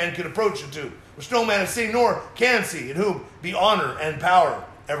which no man can approach into, which no man has seen nor can see, in whom be honor and power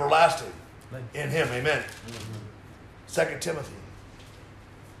everlasting. In him, amen. 2 Timothy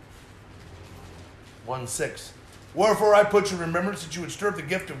 1:6. Wherefore I put you in remembrance that you would stir up the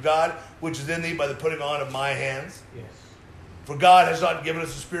gift of God which is in thee by the putting on of my hands. Yes. For God has not given us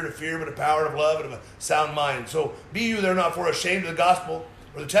a spirit of fear, but a power of love and of a sound mind. So be you there not for ashamed of the gospel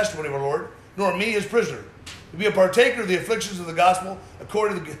or the testimony of our Lord, nor me his prisoner, to be a partaker of the afflictions of the gospel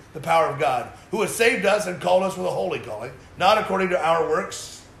according to the power of God, who has saved us and called us with a holy calling, not according to our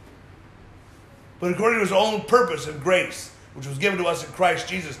works, but according to his own purpose and grace, which was given to us in Christ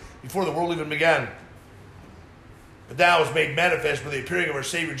Jesus before the world even began. But now is made manifest by the appearing of our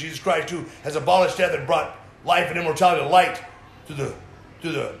Savior Jesus Christ, who has abolished death and brought life and immortality to light through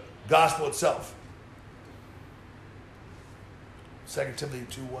the gospel itself. 2 Timothy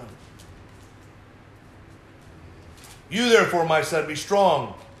 2:1. You therefore, my son, be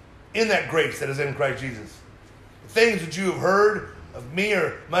strong in that grace that is in Christ Jesus. The things that you have heard of me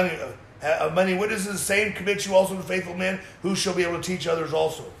or many witnesses, the same commit you also to faithful men who shall be able to teach others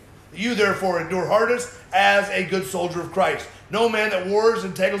also. You therefore endure hardness as a good soldier of Christ. No man that wars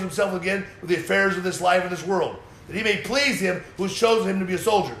entangles himself again with the affairs of this life and this world, that he may please him who has chosen him to be a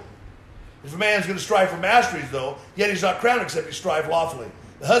soldier. If a man is going to strive for masteries, though, yet he's not crowned except he strive lawfully.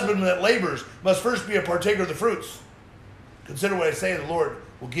 The husbandman that labors must first be a partaker of the fruits. Consider what I say, the Lord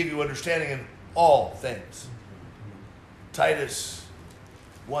will give you understanding in all things. Titus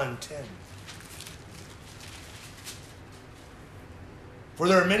 1:10. For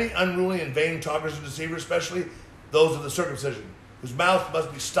there are many unruly and vain talkers and deceivers, especially those of the circumcision, whose mouth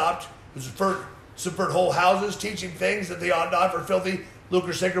must be stopped, who subvert whole houses, teaching things that they ought not for filthy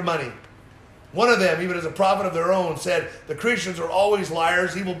lucre, sacred money. One of them, even as a prophet of their own, said, the Christians are always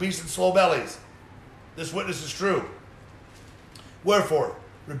liars, evil beasts, and slow bellies. This witness is true. Wherefore,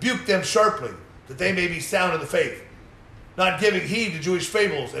 rebuke them sharply, that they may be sound in the faith, not giving heed to Jewish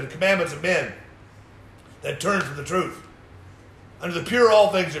fables and commandments of men that turn from the truth. Unto the pure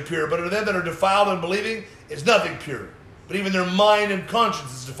all things are pure, but unto them that are defiled and unbelieving is nothing pure. But even their mind and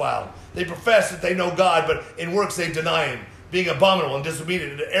conscience is defiled. They profess that they know God, but in works they deny him, being abominable and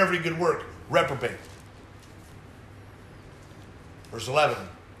disobedient to every good work, reprobate. Verse 11,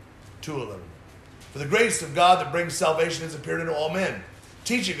 2:11. For the grace of God that brings salvation has appeared unto all men,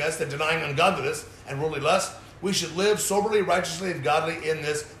 teaching us that denying ungodliness and worldly lust, we should live soberly, righteously, and godly in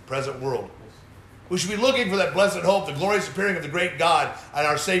this present world. We should be looking for that blessed hope, the glorious appearing of the great God and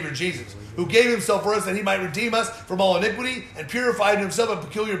our Savior Jesus, who gave himself for us that he might redeem us from all iniquity and purify to himself a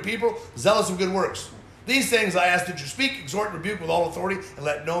peculiar people, zealous of good works. These things I ask that you speak, exhort, and rebuke with all authority, and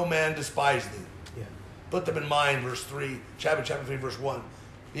let no man despise thee. Yeah. Put them in mind, verse 3, chapter 3, verse 1.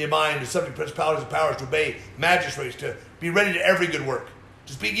 Be in mind to subject principalities and powers, to obey magistrates, to be ready to every good work,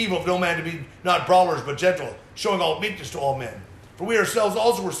 to speak evil of no man, to be not brawlers, but gentle, showing all meekness to all men. For we ourselves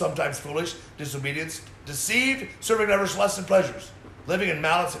also were sometimes foolish, disobedient, deceived, serving diverse lusts and pleasures, living in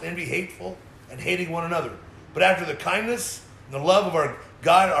malice and envy, hateful, and hating one another. But after the kindness and the love of our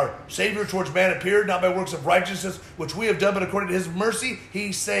God, our Savior towards man appeared, not by works of righteousness, which we have done, but according to his mercy,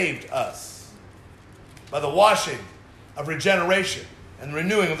 he saved us by the washing of regeneration and the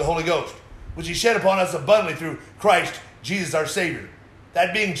renewing of the Holy Ghost, which he shed upon us abundantly through Christ Jesus our Savior,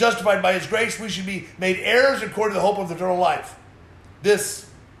 that being justified by his grace, we should be made heirs according to the hope of eternal life. This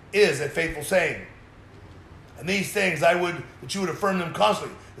is a faithful saying. And these things I would that you would affirm them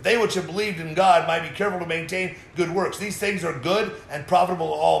constantly, that they which have believed in God might be careful to maintain good works. These things are good and profitable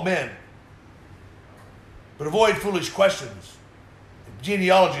to all men. But avoid foolish questions, and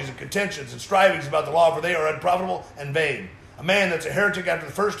genealogies and contentions and strivings about the law, for they are unprofitable and vain. A man that's a heretic after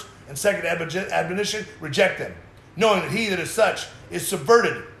the first and second admonition, reject them, knowing that he that is such is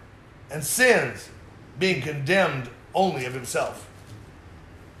subverted and sins, being condemned only of himself.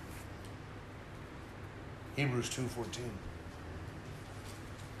 Hebrews 2:14.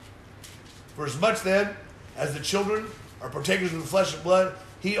 For as much then as the children are partakers of the flesh and blood,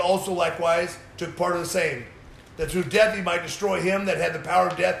 he also likewise took part of the same, that through death he might destroy him that had the power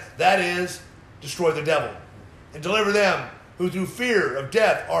of death, that is, destroy the devil, and deliver them who through fear of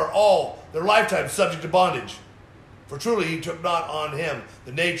death are all their lifetime subject to bondage. For truly he took not on him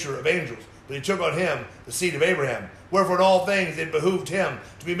the nature of angels, but he took on him the seed of Abraham. Wherefore in all things it behooved him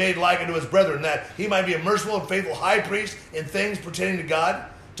to be made like unto his brethren, that he might be a merciful and faithful high priest in things pertaining to God,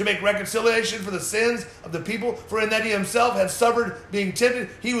 to make reconciliation for the sins of the people. For in that he himself had suffered being tempted,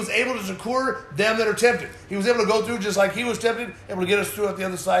 he was able to succor them that are tempted. He was able to go through just like he was tempted, able to get us through at the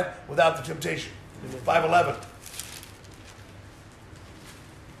other side without the temptation. 5:11.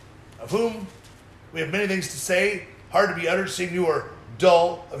 Of whom we have many things to say, hard to be uttered, seeing you are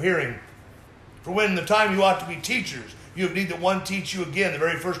dull of hearing. For when in the time you ought to be teachers, you have need that one teach you again the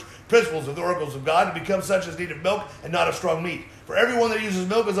very first principles of the oracles of God, to become such as need of milk and not of strong meat. For everyone that uses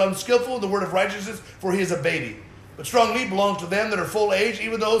milk is unskillful in the word of righteousness, for he is a baby. But strong meat belongs to them that are full age,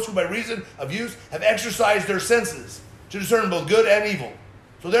 even those who by reason of use have exercised their senses to discern both good and evil.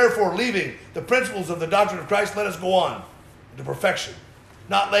 So therefore, leaving the principles of the doctrine of Christ, let us go on into perfection,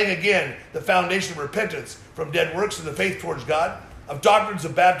 not laying again the foundation of repentance from dead works and the faith towards God, of doctrines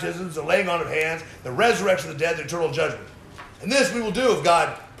of baptisms, the laying on of hands, the resurrection of the dead, the eternal judgment. And this we will do if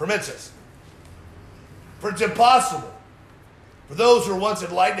God permits us. For it's impossible for those who were once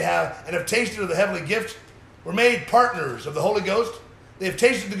enlightened to have and have tasted of the heavenly gift, were made partners of the Holy Ghost. They have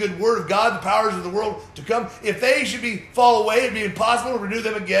tasted the good word of God, the powers of the world to come. If they should fall away, it would be impossible to renew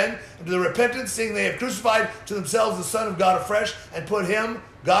them again into the repentance, seeing they have crucified to themselves the Son of God afresh, and put him,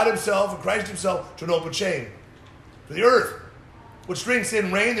 God himself, and Christ himself, to an open shame. For the earth, which drinks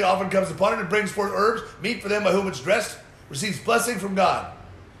in rain, that often comes upon it, and brings forth herbs, meat for them by whom it's dressed, receives blessing from God.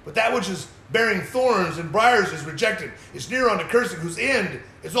 But that which is bearing thorns and briars is rejected, is near unto cursing, whose end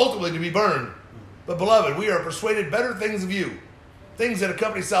is ultimately to be burned. But beloved, we are persuaded better things of you, things that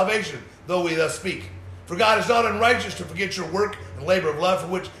accompany salvation, though we thus speak. For God is not unrighteous to forget your work and labor of love, for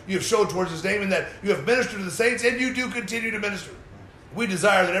which you have showed towards his name, and that you have ministered to the saints, and you do continue to minister. We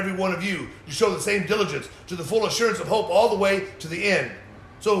desire that every one of you show the same diligence to the full assurance of hope all the way to the end.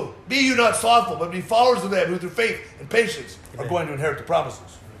 So be you not slothful, but be followers of them who through faith and patience are going to inherit the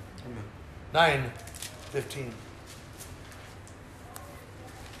promises. 9:15.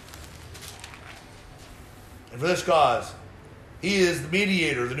 And for this cause, he is the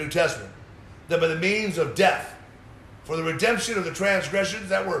mediator of the New Testament, that by the means of death, for the redemption of the transgressions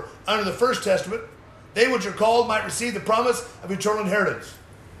that were under the first testament, they which are called might receive the promise of eternal inheritance.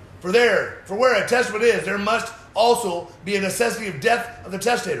 For where a testament is, there must also be a necessity of death of the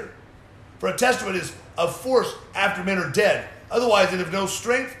testator. For a testament is of force after men are dead. Otherwise it have no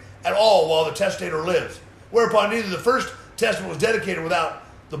strength at all while the testator lives. Whereupon neither the first testament was dedicated without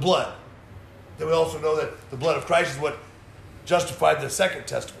the blood. Then we also know that the blood of Christ is what justified the second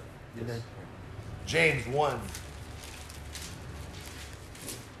testament. Amen. James 1,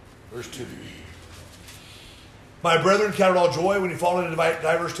 verse 2. My brethren, count it all joy when you fall into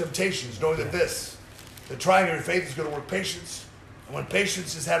diverse temptations, knowing that the trying of your faith is going to work patience. And when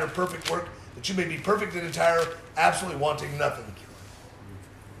patience has had her perfect work, that you may be perfect and entire, absolutely wanting nothing.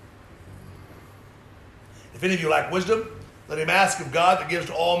 If any of you lack wisdom, let him ask of God that gives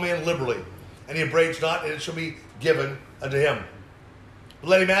to all men liberally, and he upbraids not, and it shall be given unto him.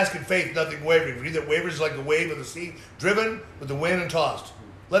 But let him ask in faith, nothing wavering. For he that wavers is like the wave of the sea, driven with the wind and tossed.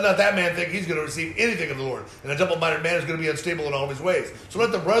 Let not that man think he's going to receive anything of the Lord. And a double-minded man is going to be unstable in all of his ways. So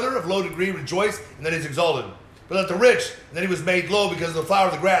let the brother of low degree rejoice in that he is exalted. But let the rich, in that he was made low because of the flower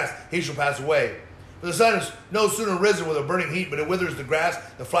of the grass, he shall pass away. For the sun is no sooner risen with a burning heat, but it withers the grass,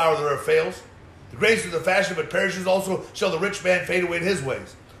 the flower thereof fails. The grace of the fashion but perishes, also shall the rich man fade away in his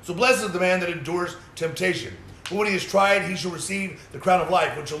ways. So blessed is the man that endures temptation. For when he is tried, he shall receive the crown of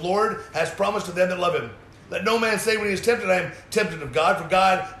life, which the Lord has promised to them that love him. Let no man say when he is tempted, I am tempted of God, for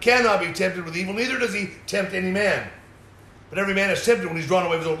God cannot be tempted with evil, neither does he tempt any man. But every man is tempted when he is drawn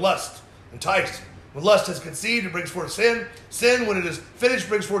away with his own lust, enticed. When lust has conceived, it brings forth sin. Sin, when it is finished,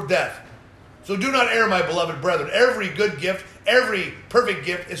 brings forth death. So do not err, my beloved brethren. Every good gift, every perfect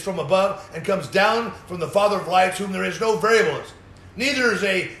gift is from above and comes down from the Father of lights, whom there is no variableness. Neither is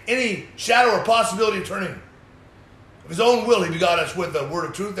any shadow or possibility of turning. Of his own will he begot us with the word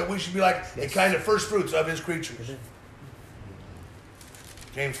of truth, that we should be like a kind of first fruits of his creatures.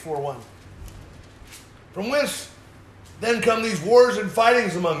 James 4:1. From whence then come these wars and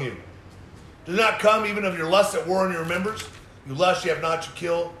fightings among you? Do not come even of your lust at war in your members. You lust, you have not, you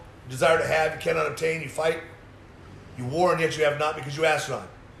kill. You desire to have, you cannot obtain, you fight. You war, and yet you have not, because you ask not.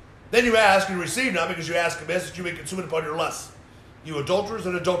 Then you ask, and you receive not, because you ask amiss, that you may consume it upon your lusts. You adulterers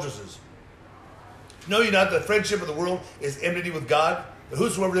and adulteresses. Know ye not that friendship of the world is enmity with God? But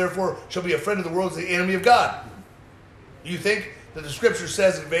whosoever therefore shall be a friend of the world is the enemy of God. You think that the scripture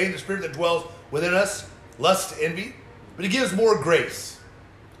says in vain, the spirit that dwells within us lusts to envy? But he gives more grace.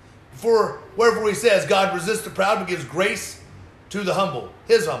 For wherefore he says, God resists the proud, but gives grace to the humble,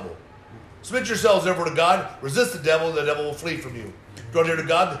 his humble. Submit yourselves therefore to God, resist the devil, and the devil will flee from you. Draw near to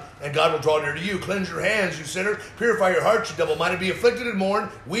God, and God will draw near to you. Cleanse your hands, you sinner. Purify your hearts, you double-minded. Be afflicted and mourn.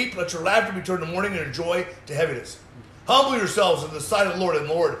 Weep, let your laughter be turned to mourning, and your joy to heaviness. Humble yourselves in the sight of the Lord, and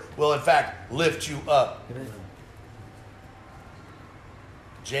the Lord will, in fact, lift you up. Amen.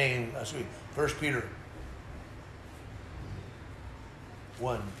 1 Peter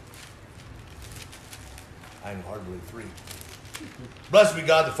 1. I can hardly believe 3. Blessed be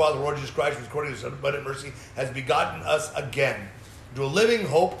God, the Father of the Lord Jesus Christ, who according to his abundant mercy has begotten us again to a living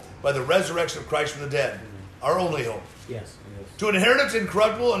hope by the resurrection of Christ from the dead, our only hope. Yes. To an inheritance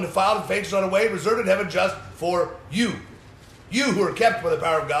incorruptible, undefiled, and fades not away, reserved in heaven just for you. You who are kept by the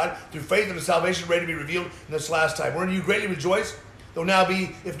power of God through faith in the salvation ready to be revealed in this last time. Wherein you greatly rejoice, though now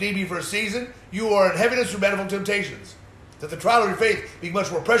be, if need be for a season, you are in heaviness through manifold temptations. That the trial of your faith, being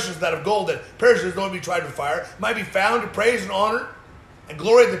much more precious than that of gold that perishes though it be tried with fire, might be found to praise and honor and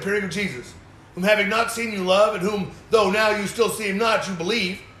glory at the appearing of Jesus, whom having not seen you love, and whom, though now you still see him not, you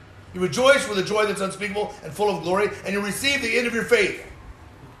believe. You rejoice with a joy that's unspeakable and full of glory, and you receive the end of your faith.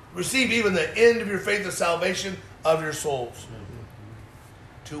 Receive even the end of your faith, the salvation of your souls.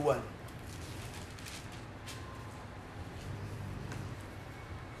 2:1.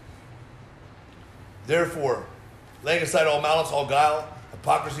 Therefore, laying aside all malice, all guile,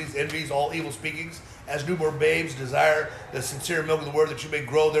 hypocrisies, envies, all evil speakings, as newborn babes desire the sincere milk of the word, that you may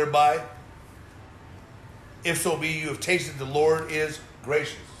grow thereby. If so be you have tasted the Lord is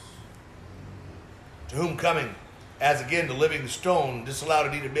gracious. To whom coming, as again to living stone, disallowed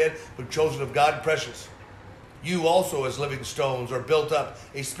indeed of men, but chosen of God, precious. You also as living stones are built up,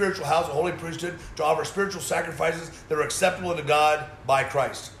 a spiritual house, a holy priesthood, to offer spiritual sacrifices that are acceptable unto God by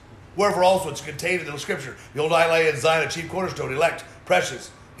Christ. Wherefore also it's contained in the scripture, behold, I lay in Zion a chief cornerstone, elect,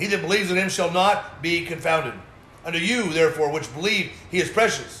 precious. He that believes in him shall not be confounded. Unto you, therefore, which believe, he is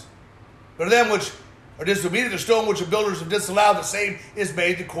precious. But to them which are disobedient, the stone which the builders have disallowed, the same is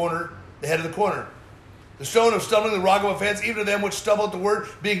made the head of the corner. The stone of stumbling, the rock of offense, even to them which stumble at the word,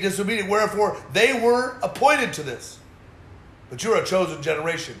 being disobedient. Wherefore they were appointed to this. But you are a chosen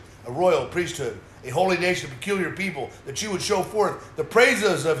generation, a royal priesthood, a holy nation, a peculiar people, that you would show forth the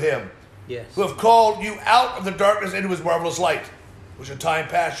praises of him, Yes. who have called you out of the darkness into his marvelous light, which in time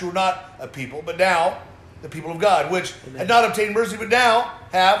past you were not a people, but now the people of God, which had not obtained mercy, but now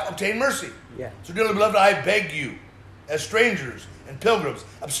have obtained mercy. Yeah. So dearly beloved, I beg you, as strangers and pilgrims,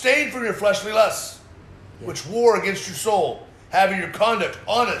 abstain from your fleshly lusts, which war against your soul, having your conduct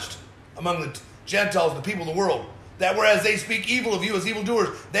honest among the Gentiles, the people of the world, that whereas they speak evil of you as evildoers,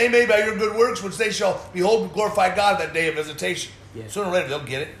 they may by your good works, which they shall behold, glorify God that day of visitation. Yeah. Sooner or later they'll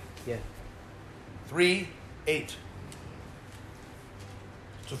get it. Yeah. 3:8.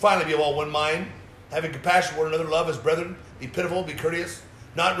 So finally be of all one mind, having compassion for one another, love as brethren, be pitiful, be courteous,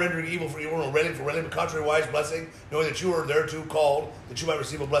 not rendering evil for evil, nor railing for railing, but contrariwise blessing, knowing that you are thereto called, that you might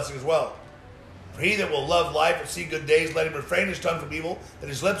receive a blessing as well. For For he that will love life and see good days, let him refrain his tongue from evil, that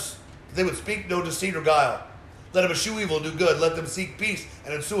his lips, that they would speak no deceit or guile. Let him eschew evil and do good. Let them seek peace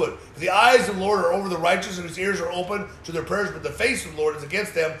and ensue it. For the eyes of the Lord are over the righteous, and his ears are open to their prayers, but the face of the Lord is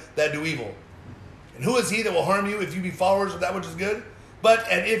against them that do evil. And who is he that will harm you if you be followers of that which is good?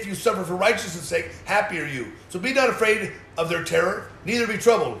 And if you suffer for righteousness' sake, happy are you. So be not afraid of their terror, neither be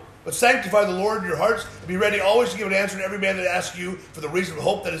troubled. But sanctify the Lord in your hearts, and be ready always to give an answer to every man that asks you for the reason of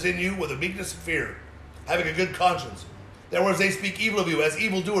hope that is in you, with a meekness and fear, having a good conscience. That whereas they speak evil of you as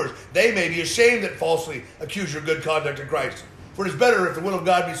evildoers, they may be ashamed that falsely accuse your good conduct in Christ. For it is better, if the will of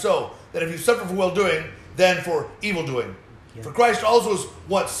God be so, that if you suffer for well-doing, than for evil-doing. Yeah. For Christ also has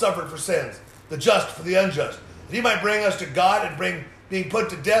once suffered for sins, the just for the unjust, that he might bring us to God, and being put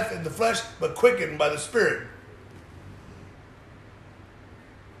to death in the flesh, but quickened by the Spirit.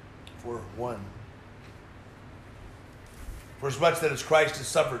 For as much that as Christ has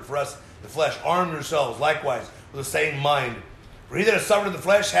suffered for us the flesh, arm yourselves likewise with the same mind. For he that has suffered in the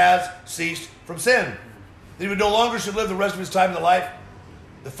flesh has ceased from sin, that he would no longer should live the rest of his time in the life,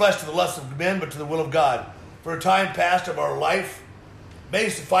 the flesh to the lusts of men, but to the will of God. For a time past of our life may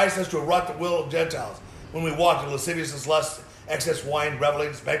suffice us to have wrought the will of Gentiles, when we walked in lasciviousness, lust, excess wine,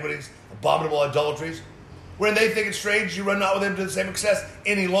 revelings, banquetings, abominable idolatries, wherein they think it strange you run not with them to the same excess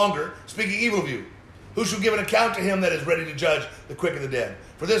any longer, speaking evil of you. Who shall give an account to him that is ready to judge the quick and the dead?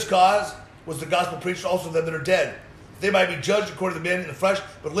 For this cause was the gospel preached also to them that are dead, that they might be judged according to the men in the flesh,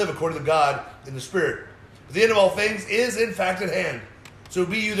 but live according to God in the Spirit. For the end of all things is in fact at hand. So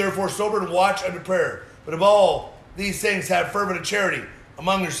be you therefore sober, and watch unto prayer. But of all these things have fervent charity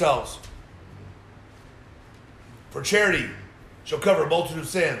among yourselves. For charity shall cover a multitude of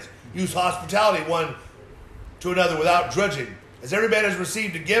sins. Use hospitality one to another without grudging. As every man has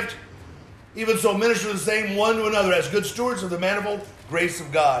received a gift, even so minister the same one to another as good stewards of the manifold grace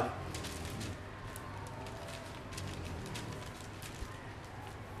of God.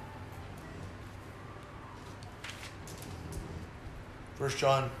 First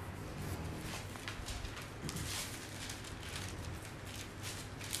John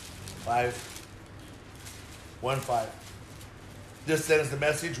 5:1-5. This then is the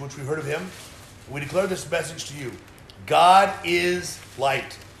message which we heard of him. We declare this message to you. God is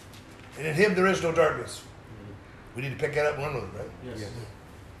light, and in him there is no darkness. We need to pick that up and run with it, right? Yes.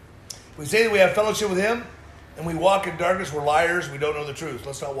 We say that we have fellowship with him, and we walk in darkness. We're liars. We don't know the truth.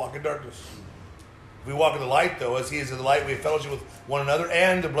 Let's not walk in darkness. If we walk in the light, though, as he is in the light, we have fellowship with one another,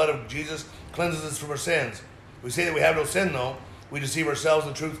 and the blood of Jesus cleanses us from our sins. We say that we have no sin, though. We deceive ourselves,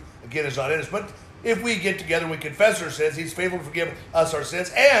 and the truth, again, is not in us. But if we get together and we confess our sins, he's faithful to forgive us our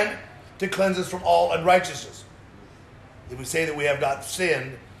sins and to cleanse us from all unrighteousness. If we say that we have not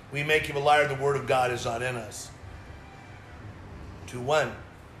sinned, we make him a liar, the word of God is not in us. 2:1.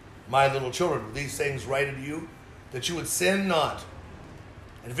 My little children, these things write unto you, that you would sin not.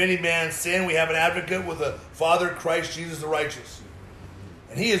 And if any man sin, we have an advocate with the Father, Christ Jesus the righteous.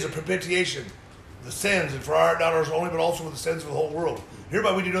 And he is a propitiation of the sins, and for our, not ours only, but also for the sins of the whole world.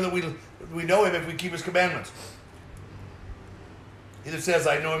 Hereby we do know that we know him if we keep his commandments. He that says,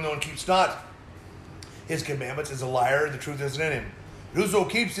 I know him, no one keeps not his commandments, is a liar, and the truth isn't in him. But whoso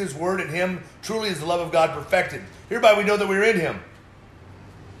keeps his word, in him truly is the love of God perfected. Hereby we know that we are in him.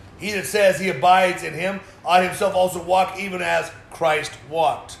 He that says he abides in him ought himself also walk even as Christ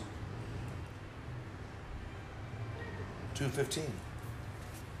walked. 2:15.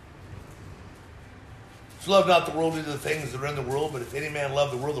 So love not the world, neither the things that are in the world, but if any man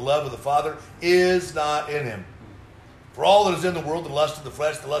love the world, the love of the Father is not in him. For all that is in the world, the lust of the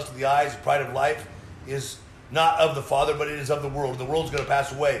flesh, the lust of the eyes, the pride of life, is not of the Father, but it is of the world. The world's going to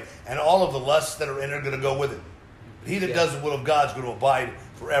pass away, and all of the lusts that are in it are going to go with it. But he that does the will of God is going to abide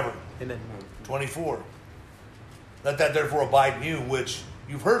forever. Amen. 24. Let that therefore abide in you, which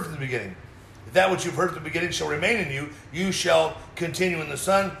you've heard from the beginning. If that which you've heard from the beginning shall remain in you, you shall continue in the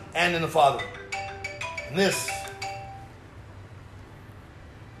Son and in the Father. And this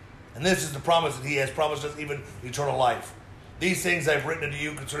is the promise that he has promised us, even eternal life. These things I have written unto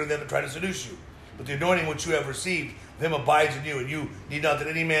you concerning them that try to seduce you. But the anointing which you have received, of him abides in you, and you need not that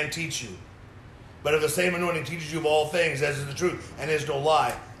any man teach you. But if the same anointing teaches you of all things, as is the truth, and is no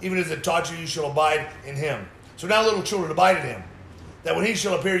lie, even as it taught you, you shall abide in him. So now, little children, abide in him, that when he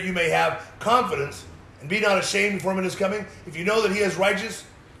shall appear, you may have confidence, and be not ashamed before him in his coming. If you know that he is righteous,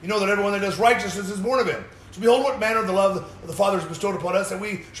 you know that everyone that does righteousness is born of him. So behold, what manner of the love of the Father is bestowed upon us, that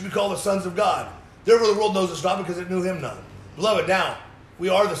we should be called the sons of God. Therefore the world knows us not, because it knew him not. Beloved, now we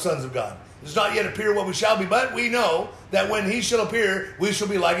are the sons of God. It does not yet appear what we shall be, but we know that when he shall appear, we shall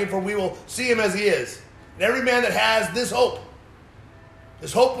be like him, for we will see him as he is. And every man that has this hope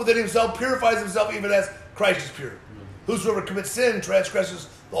This hope within himself purifies himself even as Christ is pure. Whosoever commits sin transgresses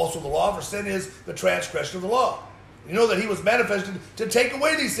also the law, for sin is the transgression of the law. You know that he was manifested to take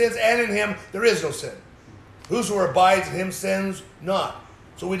away these sins, and in him there is no sin. Whosoever abides in him sins not.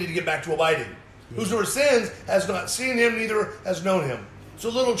 So we need to get back to abiding. Whosoever sins has not seen him, neither has known him. So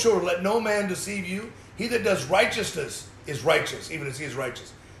little children, let no man deceive you. He that does righteousness is righteous, even as he is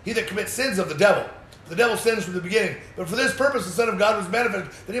righteous. He that commits sins of the devil. The devil sins from the beginning. But for this purpose the Son of God was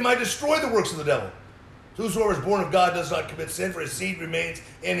manifested, that he might destroy the works of the devil. So whosoever is born of God does not commit sin, for his seed remains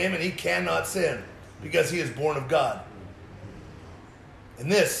in him, and he cannot sin, because he is born of God. In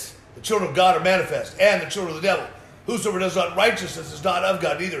this, the children of God are manifest, and the children of the devil. Whosoever does not righteousness is not of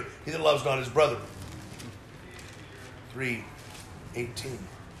God, neither he that loves not his brother. 3:18.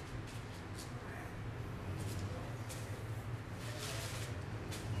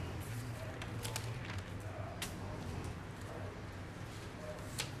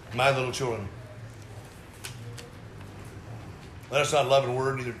 My little children, let us not love in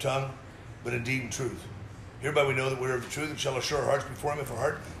word, neither tongue, but in deed and truth. Hereby we know that we are of the truth, and shall assure our hearts before him. If our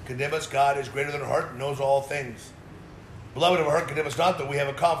heart condemn us, God is greater than our heart, and knows all things. Beloved, if our heart condemn us not, that we have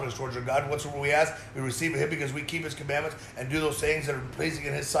a confidence towards our God. Whatsoever we ask, we receive of him, because we keep his commandments, and do those things that are pleasing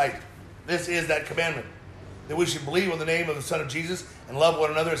in his sight. This is that commandment, that we should believe on the name of the Son of Jesus, and love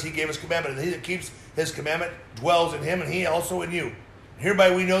one another as he gave us commandment. And he that keeps his commandment dwells in him, and he also in you.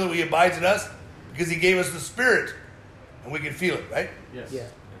 Hereby we know that he abides in us, because he gave us the Spirit, and we can feel it, right? Yes. Yeah.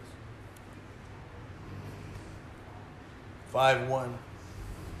 5:1.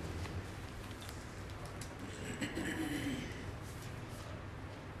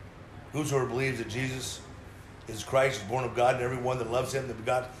 Whosoever believes that Jesus is Christ is born of God, and everyone that loves him, that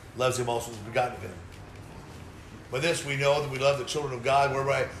begot, loves him also is begotten of him. By this we know that we love the children of God,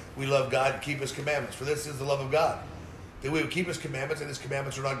 whereby we love God and keep his commandments. For this is the love of God, that we would keep his commandments, and his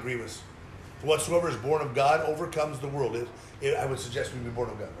commandments are not grievous. For whatsoever is born of God overcomes the world. I would suggest we be born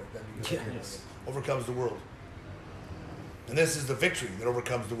of God, right? That'd be good. Yes. Overcomes the world. And this is the victory that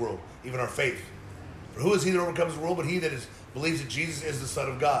overcomes the world, even our faith. For who is he that overcomes the world but he that believes that Jesus is the Son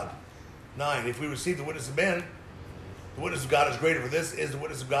of God? 9. If we receive the witness of men, the witness of God is greater. For this is the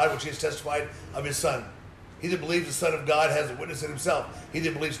witness of God which he has testified of his Son. He that believes the Son of God has a witness in himself. He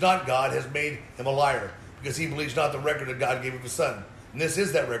that believes not God has made him a liar, because he believes not the record that God gave of his Son. And this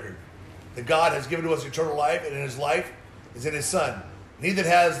is that record, that God has given to us eternal life, and in his life is in his Son. And he that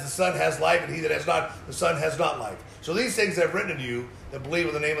has the Son has life, and he that has not the Son has not life. So these things I have written to you that believe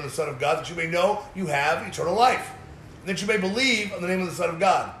in the name of the Son of God, that you may know you have eternal life, and that you may believe on the name of the Son of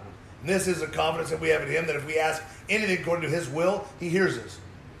God. And this is the confidence that we have in him, that if we ask anything according to his will, he hears us.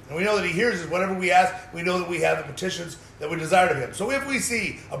 And we know that he hears us whatever we ask. We know that we have the petitions that we desire of him. So if we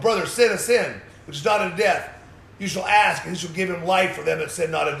see a brother sin a sin which is not unto death, you shall ask, and he shall give him life for them that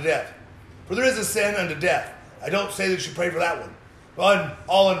sin not unto death. For there is a sin unto death. I don't say that you should pray for that one. But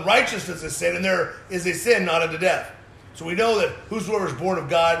all unrighteousness is sin, and there is a sin not unto death. So we know that whosoever is born of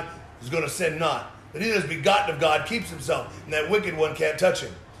God is going to sin not. That he that is begotten of God keeps himself, and that wicked one can't touch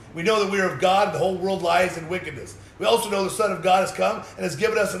him. We know that we are of God, and the whole world lies in wickedness. We also know the Son of God has come and has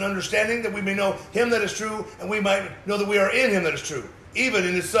given us an understanding, that we may know him that is true, and we might know that we are in him that is true, even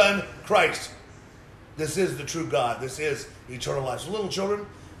in his Son, Christ. This is the true God. This is eternal life. So little children,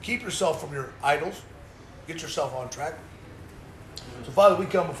 keep yourself from your idols. Get yourself on track. So Father, we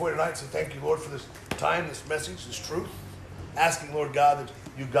come before you tonight and say thank you, Lord, for this time, this message, this truth. Asking, Lord God, that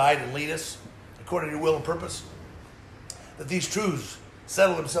you guide and lead us according to your will and purpose. That these truths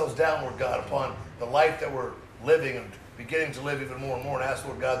settle themselves down, Lord God, upon the life that we're living and beginning to live even more and more. And ask,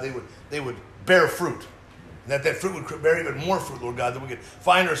 Lord God, they would bear fruit. And that fruit would bear even more fruit, Lord God, that we could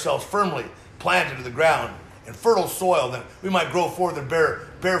find ourselves firmly planted to the ground in fertile soil, that we might grow forth and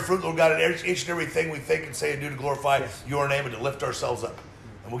bear fruit, Lord God, in each and everything we think and say and do to glorify your name and to lift ourselves up.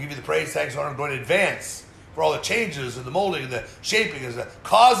 And we'll give you the praise, thanks, honor, and glory in advance for all the changes and the molding and the shaping and the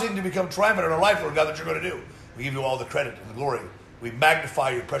causing to become triumphant in our life, Lord God, that you're going to do. We give you all the credit and the glory. We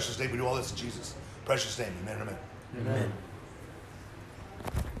magnify your precious name. We do all this in Jesus' precious name. Amen and amen. Amen.